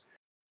Isles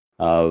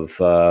of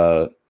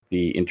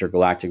the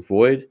intergalactic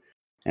void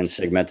and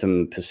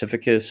Segmentum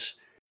Pacificus.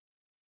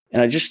 And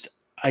I just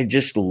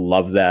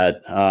love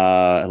that.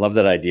 I love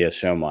that idea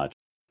so much,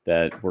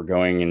 that we're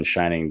going and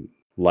shining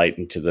light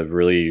into the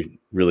really,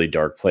 really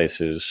dark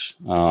places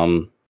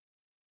of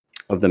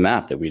the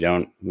map that we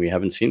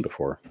haven't seen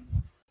before.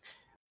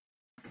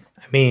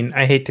 I mean,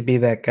 I hate to be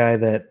that guy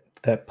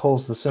that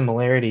pulls the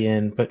similarity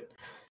in, but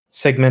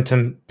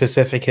Segmentum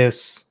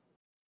Pacificus,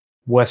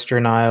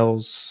 Western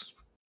Isles,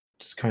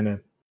 just kind of,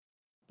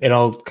 it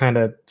all kind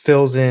of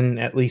fills in,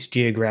 at least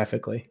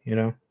geographically, you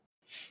know?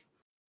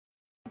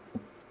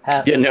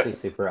 Pat, let's be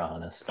super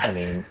honest. I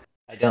mean,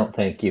 I don't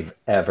think you've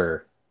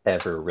ever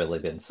really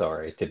been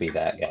sorry to be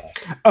that guy.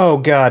 Oh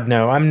God,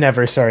 no! I'm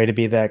never sorry to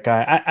be that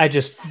guy. I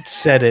just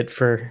said it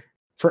for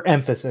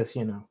emphasis,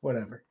 you know.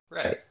 Whatever.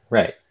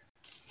 Right.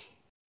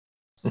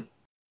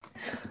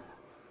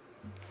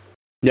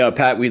 No,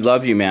 Pat, we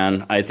love you,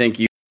 man. I think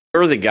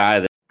you're the guy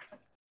that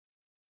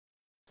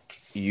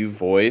you're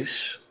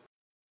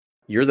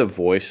the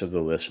voice of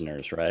the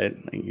listeners, right?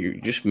 You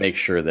just make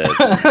sure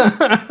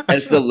that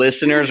as the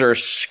listeners are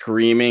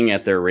screaming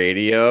at their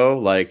radio,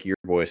 like, your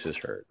voice is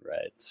heard,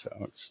 right? So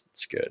it's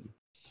good.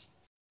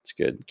 It's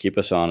good. Keep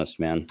us honest,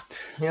 man.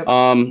 Yep.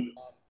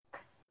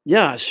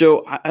 Yeah.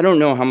 So I don't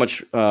know how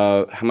much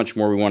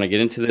more we want to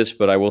get into this,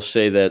 but I will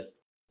say that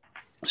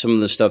some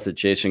of the stuff that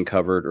Jason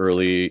covered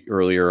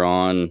earlier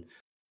on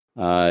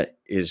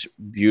is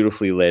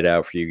beautifully laid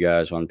out for you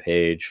guys on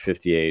page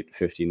 58,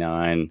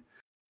 59.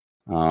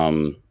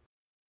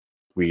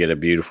 We get a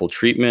beautiful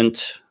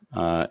treatment.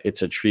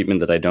 It's a treatment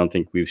that I don't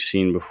think we've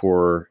seen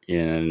before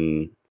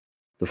in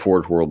the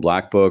Forge World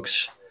Black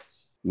Books.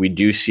 We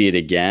do see it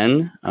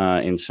again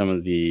in some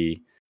of the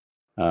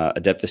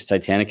Adeptus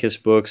Titanicus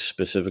books,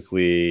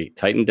 specifically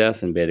Titan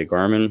Death and Beta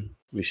Garmin.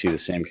 We see the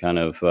same kind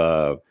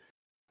of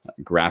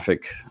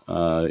graphic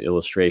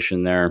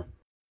illustration there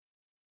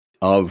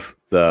of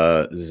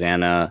the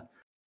Xana.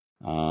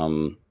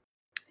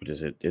 What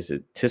is it? Is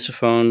it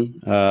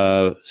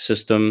Tisiphone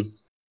system?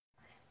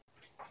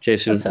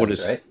 Jason, That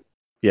sounds right.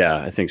 Yeah,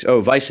 I think so. Oh,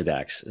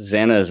 Vicedax.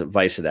 Xana's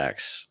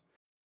Vicedax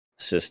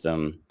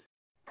system.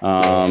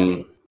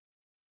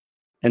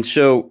 And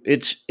so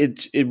it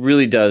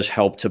really does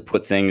help to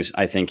put things,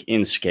 I think,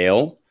 in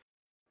scale,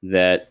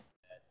 that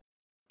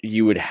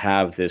you would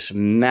have this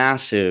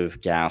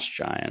massive gas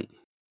giant,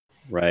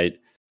 right?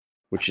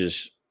 Which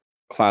is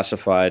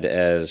classified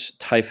as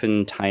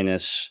Typhon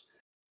Tinus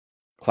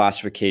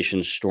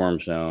classification storm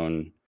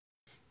zone.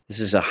 This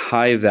is a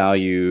high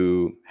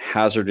value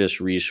hazardous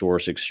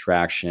resource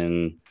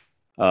extraction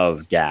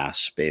of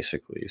gas,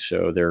 basically.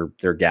 So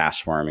they're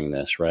gas farming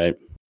this, right?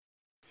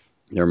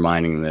 They're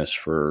mining this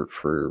for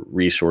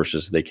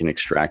resources they can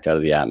extract out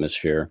of the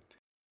atmosphere.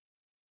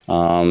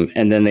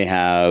 And then they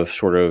have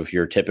sort of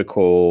your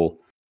typical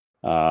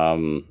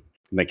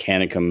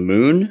Mechanicum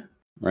moon,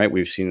 right?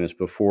 We've seen this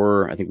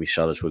before. I think we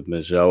saw this with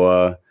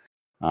Mazoa.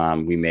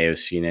 We may have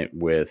seen it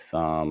with,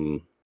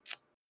 who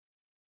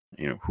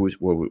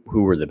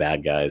were the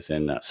bad guys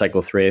in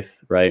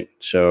Cyclothraith, right?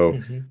 So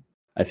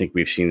I think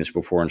we've seen this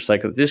before in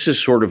Cycle. This is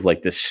sort of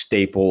like the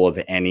staple of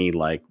any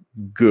like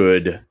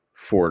good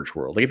Forge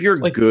world. Like if you're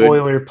like good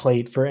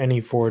boilerplate for any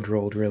Forge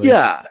world, really.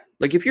 Yeah.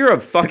 Like if you're a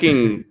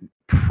fucking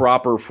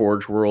proper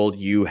Forge world,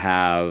 you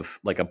have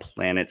like a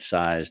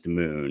planet-sized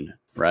moon,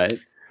 right?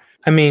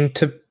 I mean,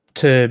 to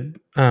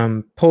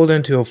pull it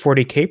into a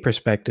 40K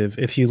perspective,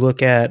 if you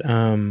look at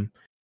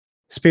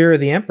Spear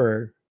of the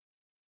Emperor,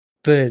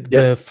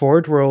 the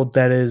Forge world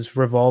that is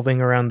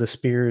revolving around the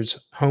Spear's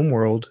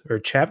homeworld or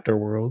chapter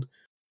world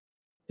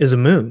is a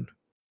moon,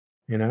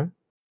 you know?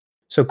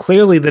 So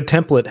clearly the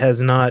template has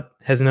not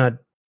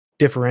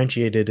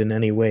differentiated in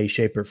any way,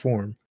 shape, or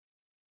form.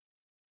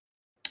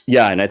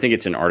 Yeah, and I think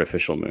it's an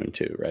artificial moon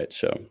too, right?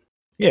 So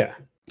yeah.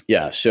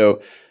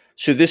 So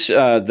this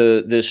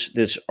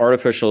this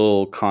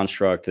artificial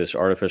construct, this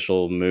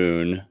artificial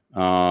moon,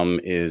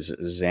 is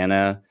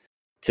Xana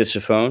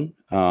Tisiphone.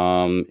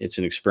 It's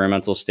an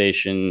experimental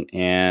station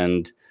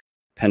and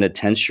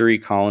penitentiary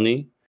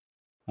colony.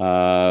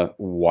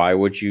 Why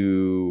would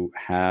you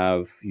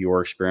have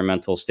your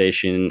experimental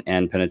station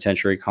and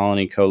penitentiary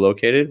colony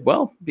co-located?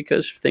 Well,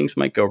 because things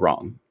might go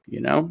wrong,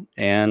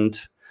 and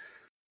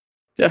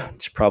yeah,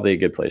 it's probably a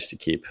good place to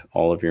keep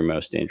all of your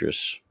most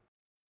dangerous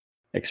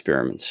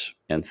experiments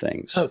and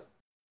things. Oh,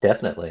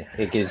 definitely.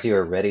 It gives you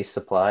a ready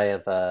supply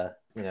of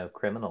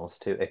criminals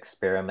to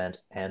experiment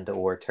and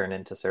or turn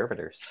into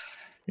servitors.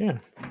 Yeah.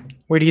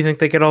 Where do you think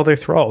they get all their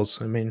thralls?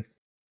 I mean,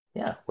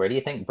 yeah, where do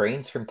you think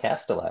brains from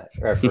Castellite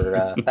or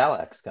for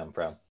Thalax come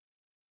from?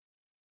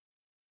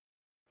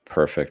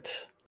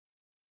 Perfect.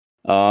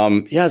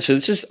 Yeah, so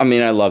this is, I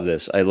love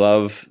this. I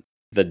love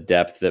the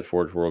depth that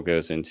Forge World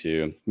goes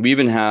into. We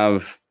even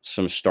have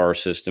some star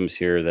systems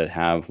here that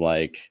have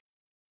like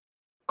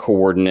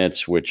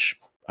coordinates, which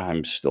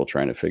I'm still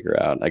trying to figure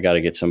out. I got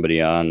to get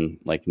somebody on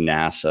like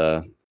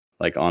NASA,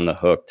 like on the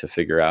hook to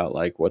figure out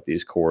like what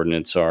these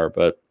coordinates are,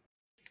 but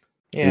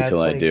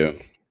until I do.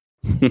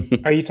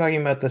 Are you talking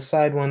about the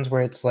side ones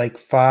where it's like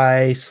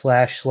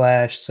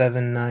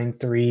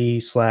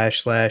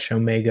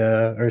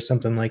phi//793//omega or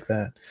something like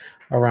that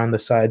around the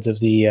sides of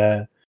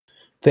the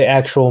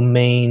actual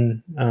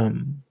main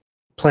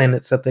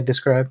planets that they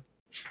describe?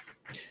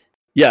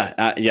 Yeah,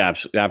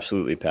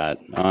 absolutely, Pat.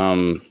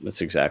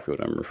 That's exactly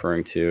what I'm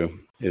referring to.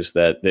 Is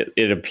that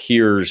it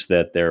appears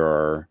that there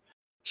are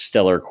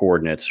stellar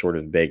coordinates sort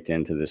of baked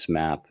into this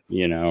map.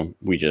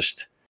 We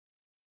just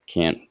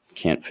can't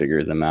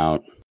figure them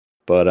out.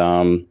 But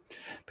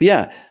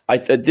yeah,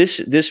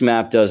 this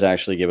map does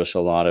actually give us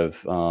a lot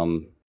of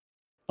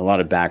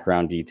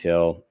background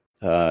detail.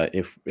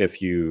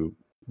 If you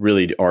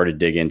really are to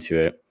dig into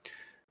it,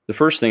 the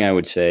first thing I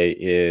would say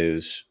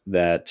is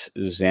that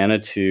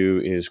Xana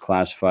 2 is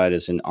classified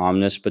as an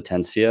omnis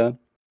potentia.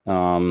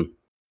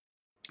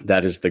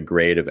 That is the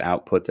grade of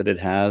output that it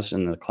has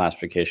in the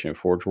classification of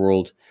Forge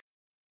World.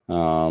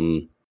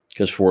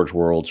 Because Forge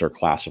Worlds are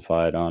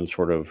classified on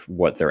sort of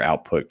what their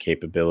output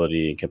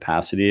capability and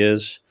capacity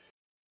is.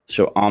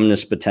 So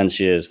Omnis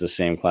Potentia is the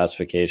same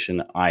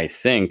classification, I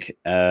think,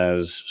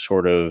 as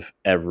sort of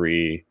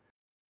every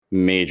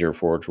major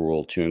Forge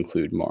World to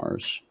include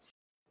Mars.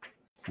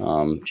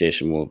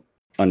 Jason will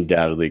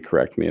undoubtedly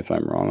correct me if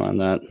I'm wrong on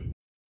that.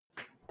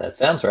 That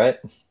sounds right.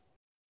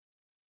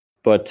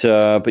 But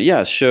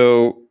yeah,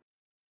 so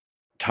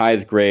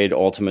Tithe Grade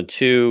Ultima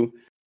 2.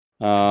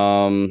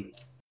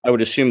 I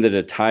would assume that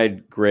a tithe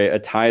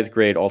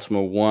grade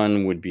Ultima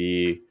 1 would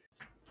be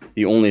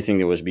the only thing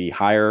that would be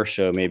higher.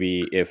 So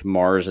maybe if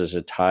Mars is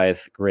a tithe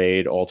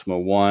grade Ultima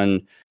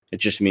 1, it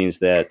just means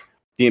that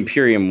the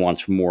Imperium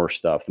wants more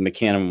stuff. The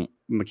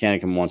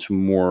Mechanicum wants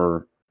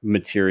more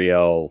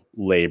material,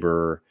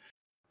 labor,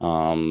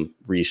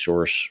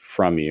 resource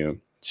from you.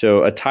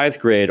 So a tithe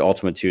grade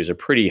Ultima 2 is a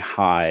pretty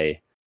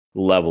high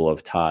level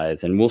of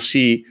tithe. And we'll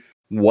see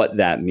what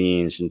that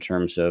means in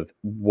terms of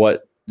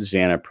what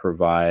Xana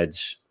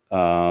provides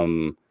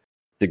the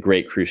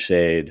Great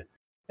Crusade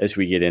as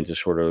we get into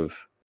sort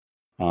of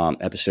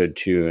episode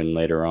 2 and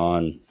later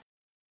on.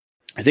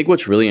 I think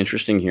what's really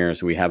interesting here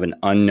is we have an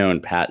unknown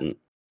patent.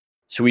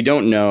 So we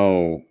don't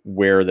know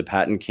where the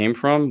patent came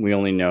from. We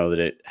only know that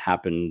it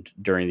happened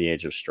during the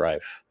Age of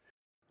Strife,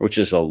 which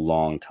is a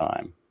long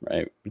time,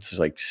 right? It's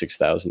like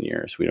 6,000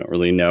 years. We don't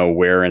really know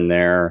where in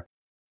there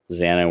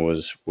Xana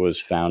was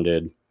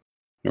founded.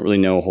 Don't really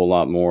know a whole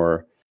lot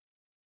more.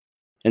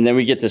 And then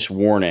we get this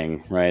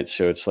warning, right?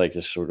 So it's like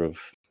this sort of,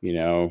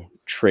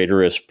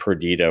 traitorous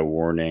perdita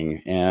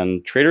warning.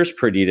 And traitorous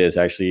perdita is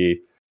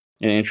actually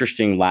an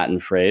interesting Latin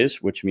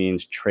phrase, which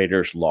means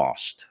traitors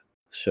lost.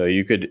 So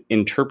you could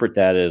interpret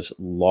that as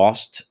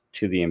lost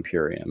to the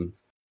Imperium.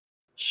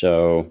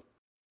 So,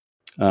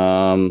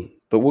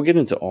 but we'll get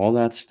into all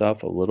that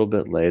stuff a little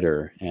bit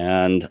later.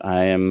 And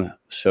I am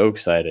so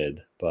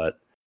excited, but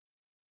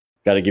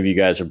got to give you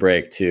guys a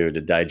break too to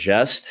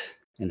digest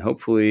and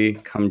hopefully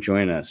come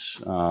join us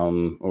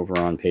over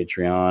on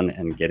Patreon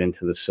and get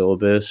into the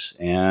syllabus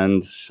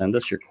and send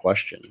us your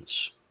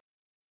questions.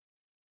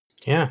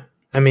 Yeah.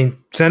 I mean,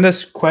 send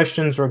us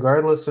questions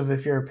regardless of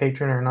if you're a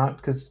patron or not,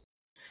 because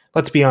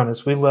let's be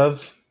honest, we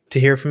love to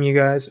hear from you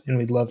guys, and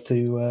we'd love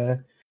to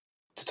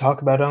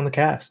talk about it on the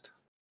cast.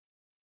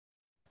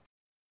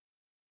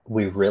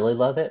 We really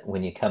love it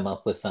when you come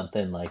up with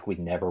something like we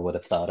never would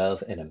have thought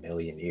of in a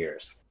million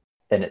years.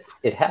 And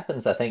it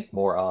happens, I think,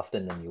 more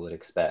often than you would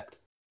expect.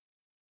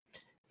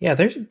 Yeah,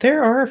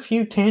 there are a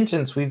few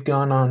tangents we've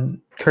gone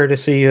on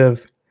courtesy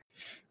of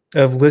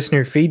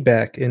listener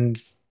feedback, and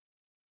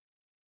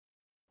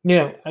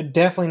I'm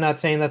definitely not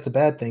saying that's a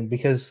bad thing,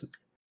 because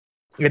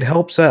it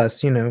helps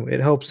us,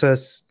 it helps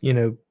us,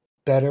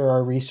 better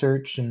our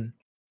research and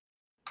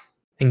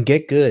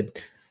get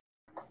good.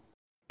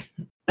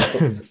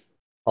 It's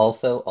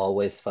also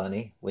always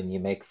funny when you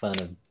make fun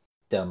of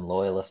dumb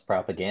loyalist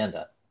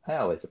propaganda. I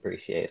always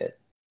appreciate it.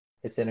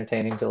 It's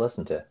entertaining to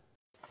listen to.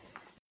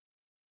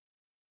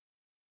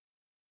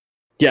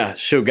 Yeah,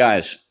 so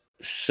guys,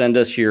 send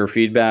us your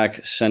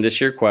feedback, send us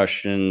your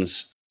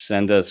questions,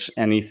 send us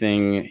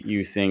anything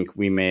you think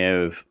we may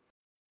have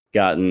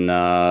gotten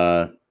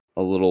a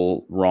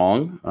little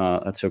wrong.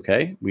 That's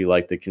okay. We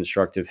like the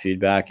constructive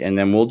feedback. And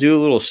then we'll do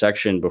a little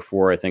section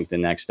before, I think, the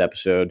next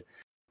episode.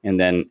 And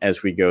then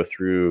as we go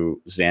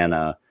through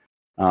Xana,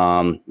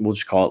 we'll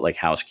just call it like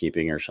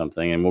housekeeping or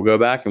something. And we'll go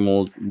back and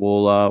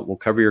we'll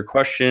cover your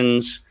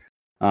questions.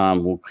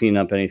 We'll clean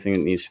up anything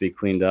that needs to be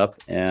cleaned up.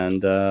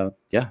 And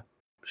yeah.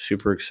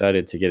 Super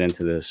excited to get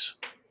into this.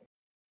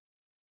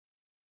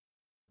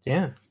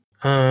 Yeah.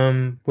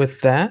 With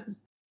that,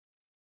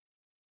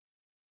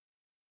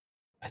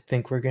 I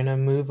think we're gonna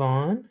move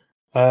on.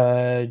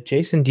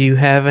 Jason, do you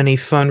have any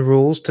fun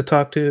rules to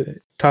talk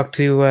to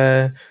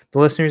the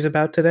listeners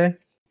about today?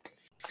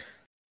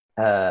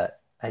 I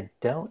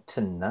don't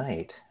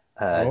tonight.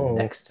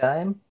 Next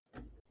time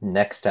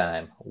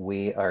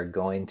we are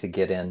going to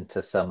get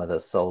into some of the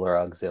Solar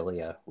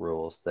Auxilia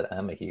rules that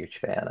I'm a huge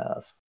fan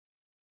of.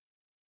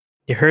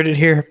 You heard it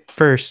here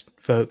first,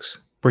 folks.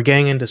 We're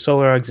getting into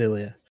Solar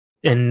Auxilia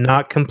and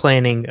not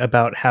complaining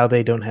about how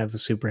they don't have the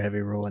super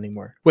heavy rule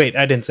anymore. Wait,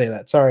 I didn't say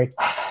that. Sorry.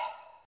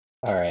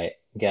 All right,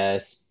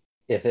 guys.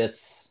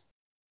 This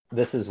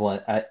is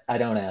one I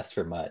don't ask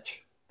for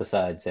much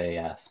besides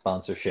a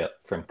sponsorship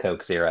from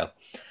Coke Zero.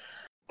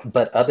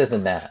 But other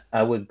than that,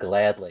 I would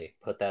gladly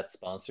put that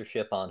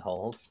sponsorship on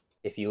hold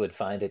if you would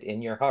find it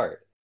in your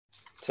heart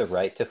to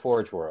write to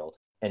Forge World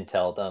and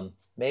tell them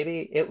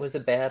maybe it was a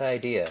bad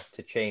idea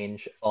to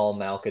change all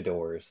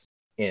Malcadors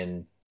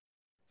into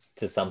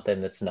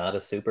something that's not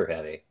a super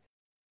heavy.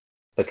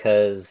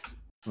 Because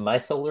my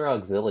Solar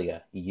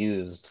Auxilia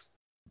used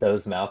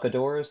those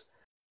Malcadors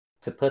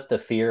to put the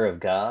fear of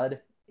God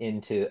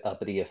into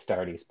uppity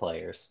Astartes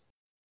players.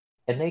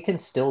 And they can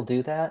still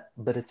do that,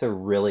 but it's a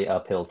really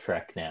uphill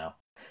trek now.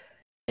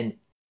 And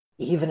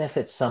even if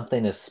it's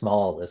something as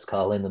small as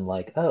calling them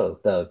like, oh,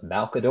 the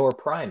Malcador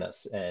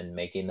Primus, and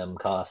making them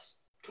cost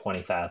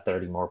 25,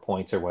 30 more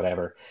points or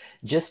whatever,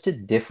 just to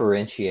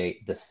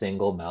differentiate the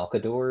single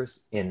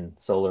Malcadors in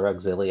Solar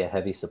Auxilia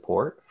heavy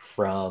support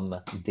from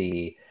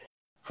the,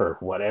 for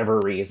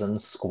whatever reason,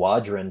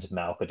 squadroned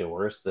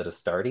Malcadors that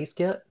Astartes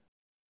get,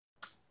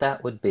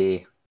 that would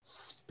be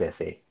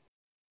spiffy.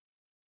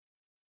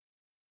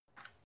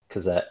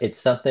 Because it's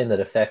something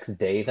that affects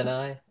Dave and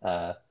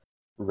I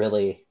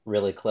really,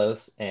 really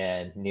close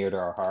and near to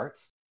our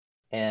hearts.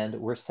 And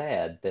we're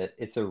sad that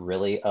it's a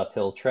really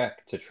uphill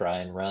trek to try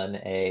and run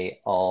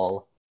a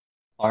all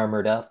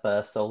armored up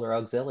Solar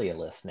Auxilia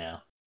list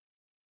now.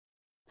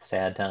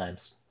 Sad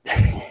times.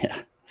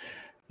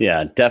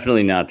 Yeah,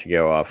 definitely not to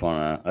go off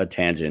on a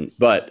tangent,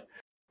 but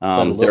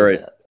a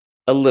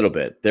little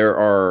bit. There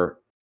are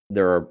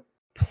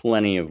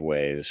plenty of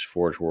ways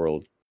Forge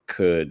World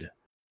could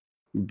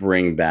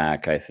bring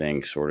back, I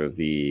think, sort of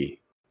the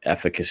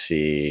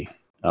efficacy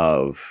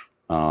of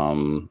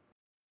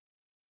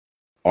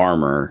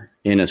armor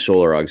in a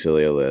Solar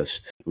Auxilia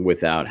list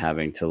without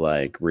having to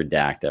like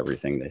redact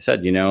everything they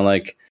said.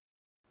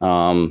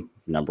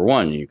 Number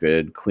one, you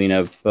could clean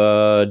up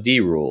D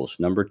rules.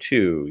 Number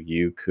two,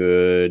 you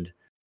could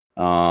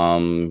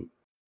clean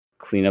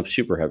up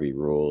super heavy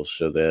rules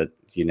so that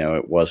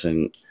it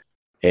wasn't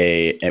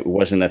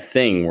a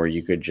thing where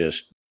you could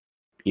just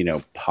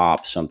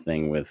pop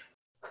something with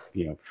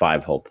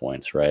 5 hull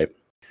points, right?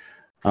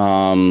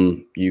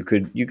 You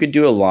could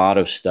do a lot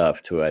of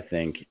stuff to, I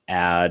think,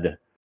 add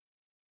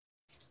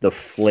the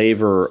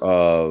flavor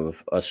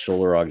of a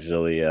Solar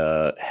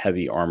Auxilia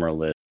heavy armor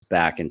list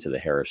back into the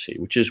Heresy,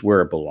 which is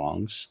where it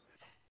belongs,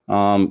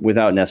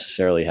 without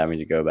necessarily having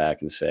to go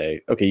back and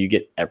say, okay, you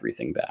get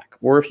everything back.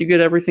 Or if you get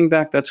everything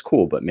back, that's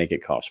cool, but make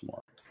it cost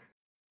more.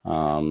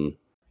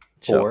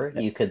 Or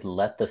you could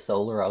let the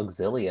Solar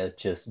Auxilia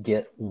just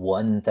get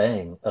one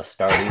thing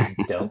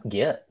Astartes don't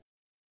get.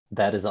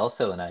 That is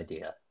also an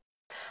idea.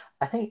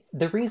 I think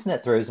the reason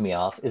it throws me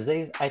off is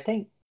I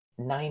think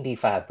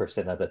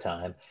 95% of the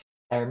time,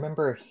 I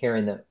remember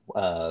hearing that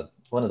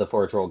one of the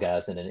Forge Roll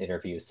guys in an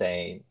interview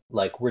saying,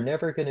 like, we're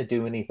never going to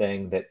do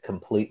anything that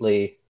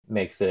completely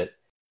makes it,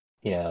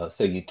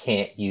 so you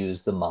can't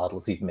use the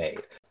models you've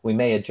made. We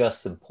may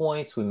adjust some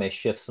points, we may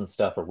shift some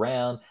stuff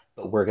around,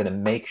 but we're going to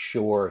make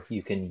sure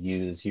you can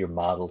use your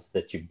models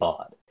that you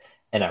bought.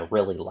 And I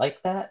really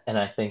like that, and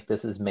I think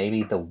this is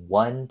maybe the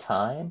one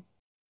time,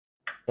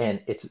 and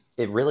it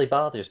really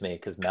bothers me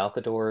because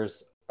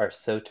Malcadors are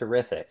so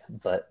terrific,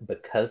 but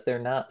because they're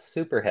not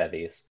super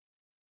heavies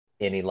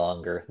any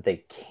longer,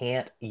 they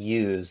can't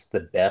use the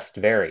best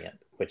variant,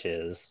 which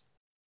is,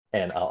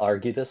 and I'll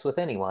argue this with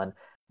anyone,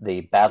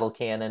 the battle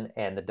cannon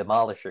and the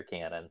demolisher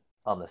cannon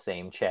on the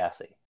same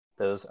chassis.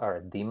 Those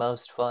are the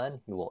most fun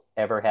you will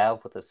ever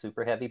have with a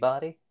super heavy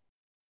body,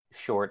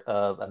 short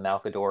of a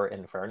Malcador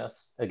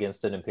Infernus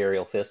against an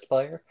Imperial Fist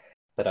player,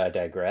 but I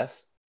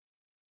digress.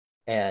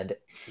 And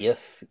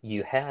if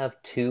you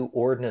have two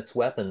ordnance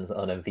weapons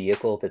on a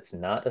vehicle that's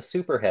not a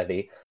super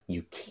heavy,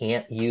 you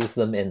can't use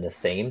them in the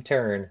same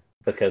turn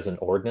because an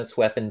ordnance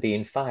weapon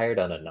being fired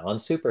on a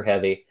non-super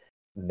heavy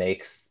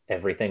makes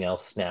everything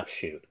else snap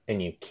shoot,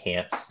 and you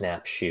can't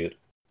snap shoot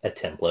a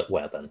template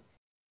weapon.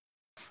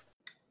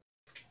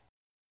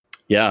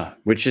 Yeah,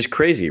 which is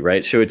crazy,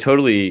 right? So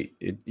we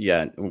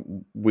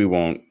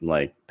won't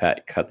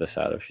Pat cut this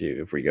out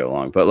if we go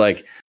long,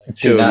 but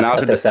do not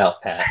cut this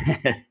out, Pat.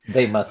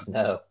 They must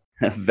know.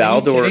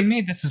 Valdor, are you kidding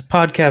me? This is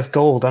podcast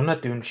gold. I'm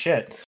not doing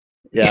shit.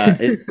 Yeah,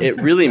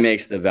 it really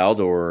makes the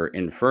Valdor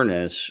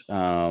Infernus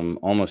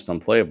almost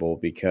unplayable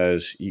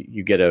because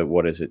you get a,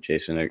 what is it,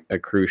 Jason? A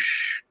crew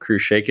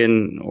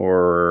shaken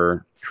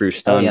or crew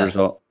stunned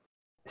result?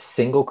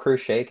 Single crew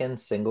shaken,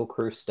 single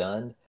crew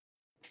stunned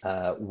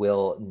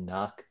will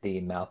knock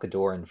the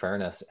Malcador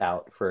Infernus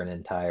out for an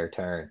entire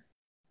turn.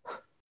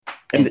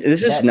 And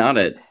this is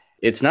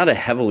it's not a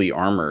heavily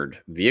armored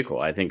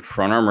vehicle. I think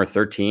front armor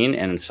 13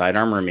 and side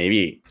armor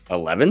maybe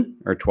 11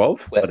 or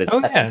 12. Well, but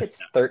I think it's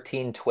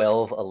 13,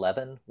 12,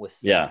 11 with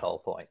 6 hull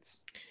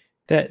points.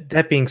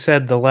 That being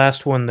said, the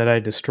last one that I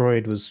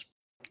destroyed was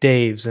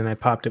Dave's, and I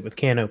popped it with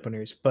can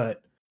openers.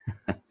 But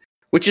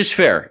which is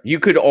fair. You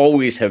could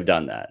always have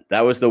done that.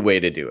 That was the way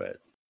to do it.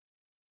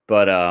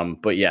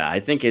 But yeah, I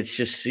think it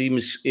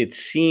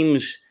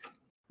seems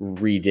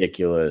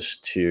ridiculous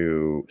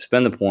to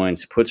spend the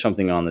points, put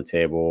something on the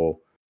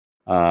table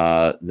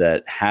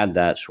that had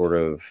that sort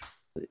of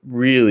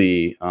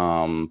really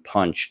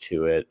punch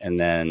to it, and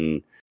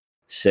then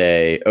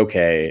say,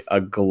 okay, a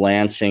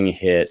glancing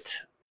hit,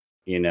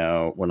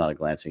 well, not a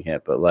glancing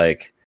hit, but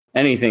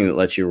anything that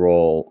lets you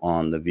roll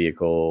on the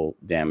vehicle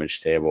damage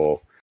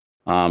table,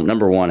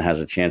 number one, has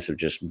a chance of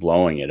just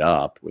blowing it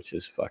up, which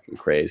is fucking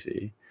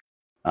crazy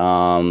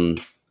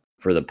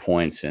for the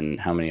points and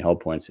how many hull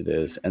points it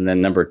is. And then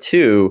number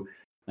two,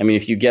 I mean,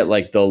 if you get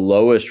the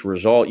lowest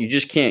result, you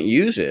just can't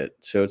use it.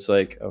 So it's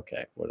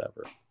okay,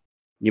 whatever.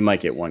 You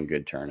might get one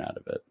good turn out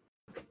of it.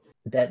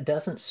 That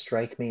doesn't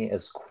strike me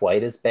as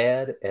quite as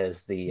bad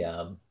as the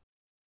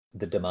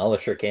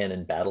Demolisher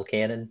Cannon battle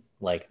cannon,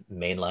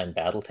 mainline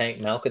battle tank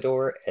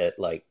Malcador at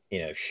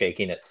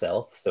shaking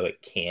itself so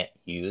it can't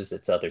use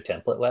its other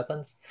template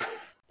weapons.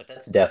 But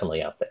that's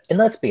definitely up there. And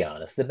let's be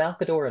honest, the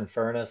Malcador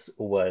Infernus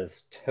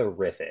was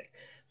terrific.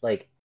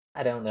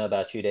 I don't know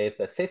about you, Dave,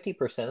 but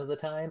 50% of the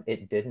time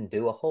it didn't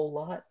do a whole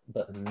lot,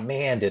 but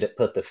man, did it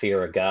put the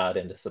fear of God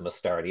into some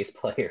Astartes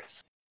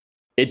players.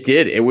 It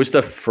did. It was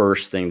the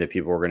first thing that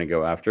people were going to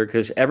go after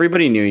because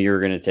everybody knew you were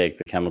going to take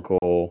the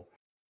chemical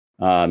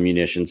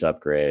munitions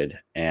upgrade,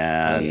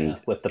 and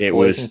with the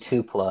poison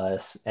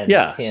 2+ and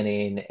the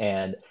pinning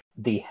and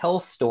the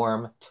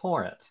Hellstorm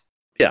Torrent.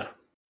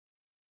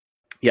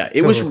 Yeah,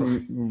 it was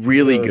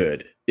really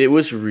good. It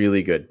was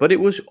really good, but it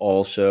was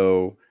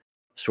also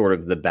sort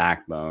of the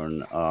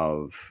backbone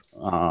of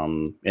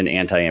an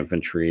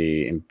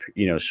anti-infantry,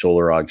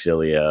 Solar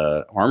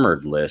Auxilia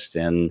armored list,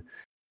 and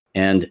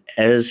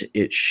as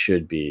it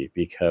should be,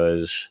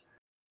 because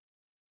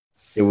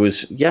it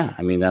was,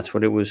 I mean, that's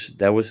what it was.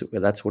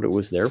 That's what it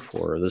was there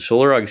for. The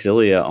Solar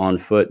Auxilia on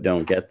foot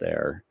don't get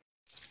there.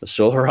 The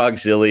Solar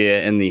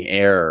Auxilia in the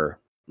air,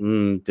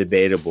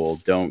 debatable,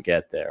 don't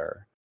get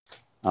there.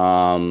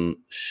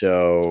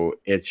 So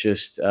it's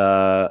just,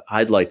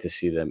 I'd like to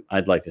see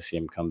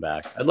them come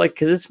back.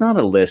 Because it's not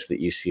a list that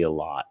you see a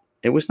lot.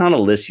 It was not a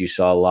list you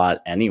saw a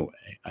lot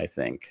anyway. I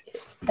think.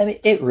 I mean,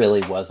 it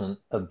really wasn't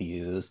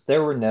abused.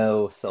 There were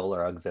no Solar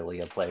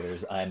Auxilia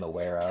players I'm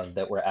aware of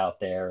that were out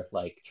there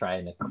like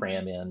trying to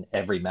cram in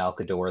every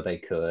Malkador they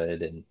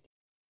could.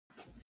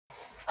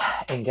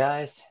 And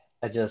guys,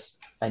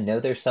 I know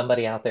there's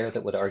somebody out there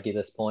that would argue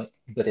this point,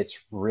 but it's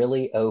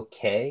really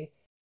okay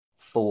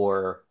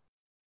for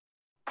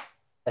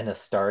an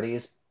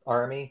Astartes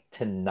army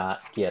to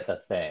not get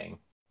a thing.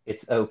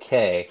 It's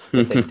okay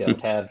that they don't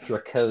have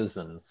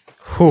Dracosans.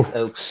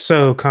 Whew,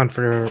 so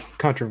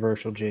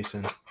controversial,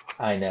 Jason.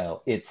 I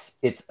know. It's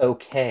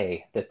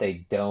okay that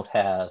they don't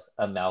have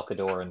a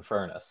Malkador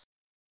Infernus.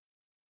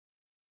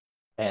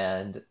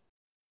 And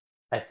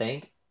I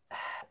think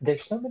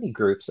there's so many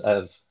groups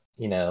I've,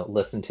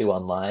 listened to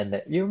online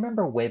that you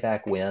remember way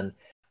back when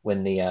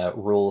the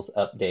rules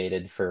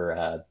updated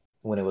for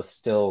when it was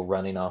still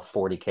running off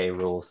 40k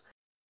rules,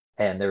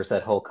 and there was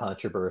that whole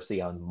controversy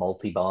on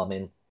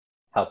multi-bombing,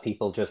 how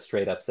people just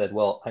straight up said,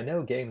 well, I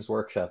know Games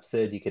Workshop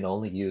said you can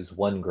only use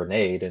one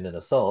grenade in an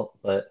assault,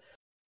 but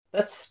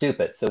that's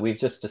stupid, so we've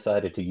just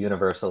decided to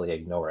universally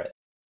ignore it.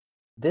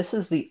 This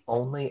is the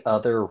only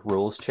other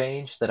rules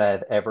change that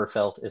I've ever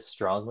felt as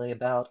strongly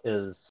about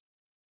as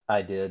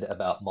I did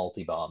about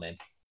multi-bombing,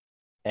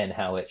 and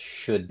how it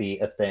should be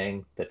a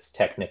thing that's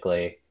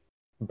technically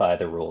by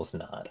the rules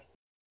not.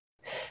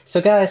 So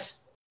guys,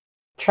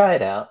 try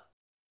it out.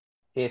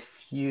 If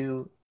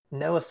you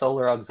know a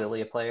Solar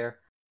Auxilia player,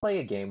 play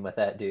a game with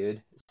that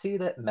dude. See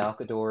that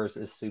Malkadors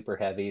as super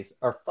heavies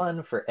are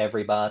fun for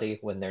everybody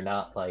when they're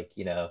not like,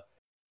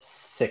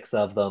 6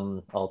 of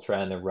them all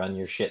trying to run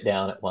your shit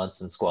down at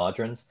once in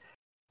squadrons.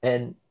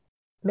 And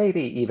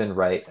maybe even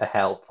write a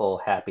helpful,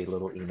 happy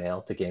little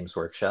email to Games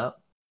Workshop.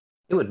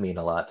 It would mean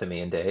a lot to me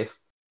and Dave.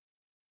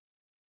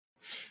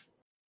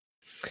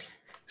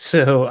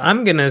 So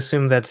I'm going to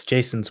assume that's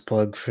Jason's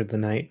plug for the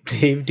night.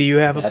 Dave, do you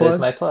have a plug? That is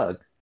my plug.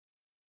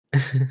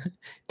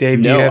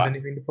 Dave, do you have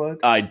anything to plug?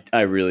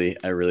 I really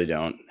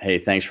don't. Hey,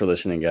 thanks for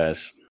listening,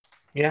 guys.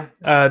 Yeah.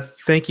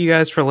 Thank you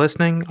guys for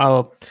listening.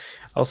 I'll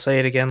say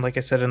it again, like I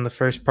said in the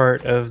first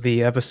part of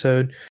the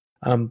episode.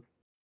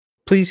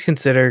 Please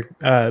consider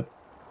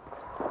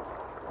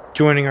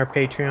joining our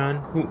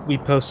Patreon. We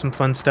post some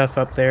fun stuff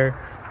up there.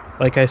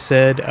 Like I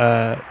said,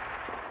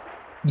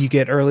 you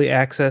get early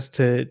access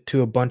to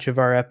a bunch of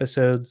our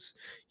episodes.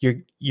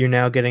 You're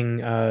now getting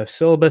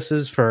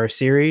syllabuses for our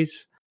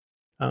series.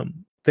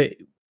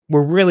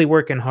 We're really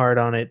working hard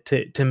on it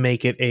to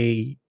make it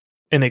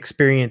an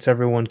experience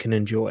everyone can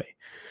enjoy.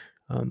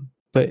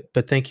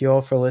 But thank you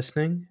all for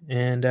listening,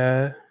 and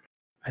I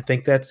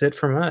think that's it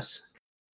from us.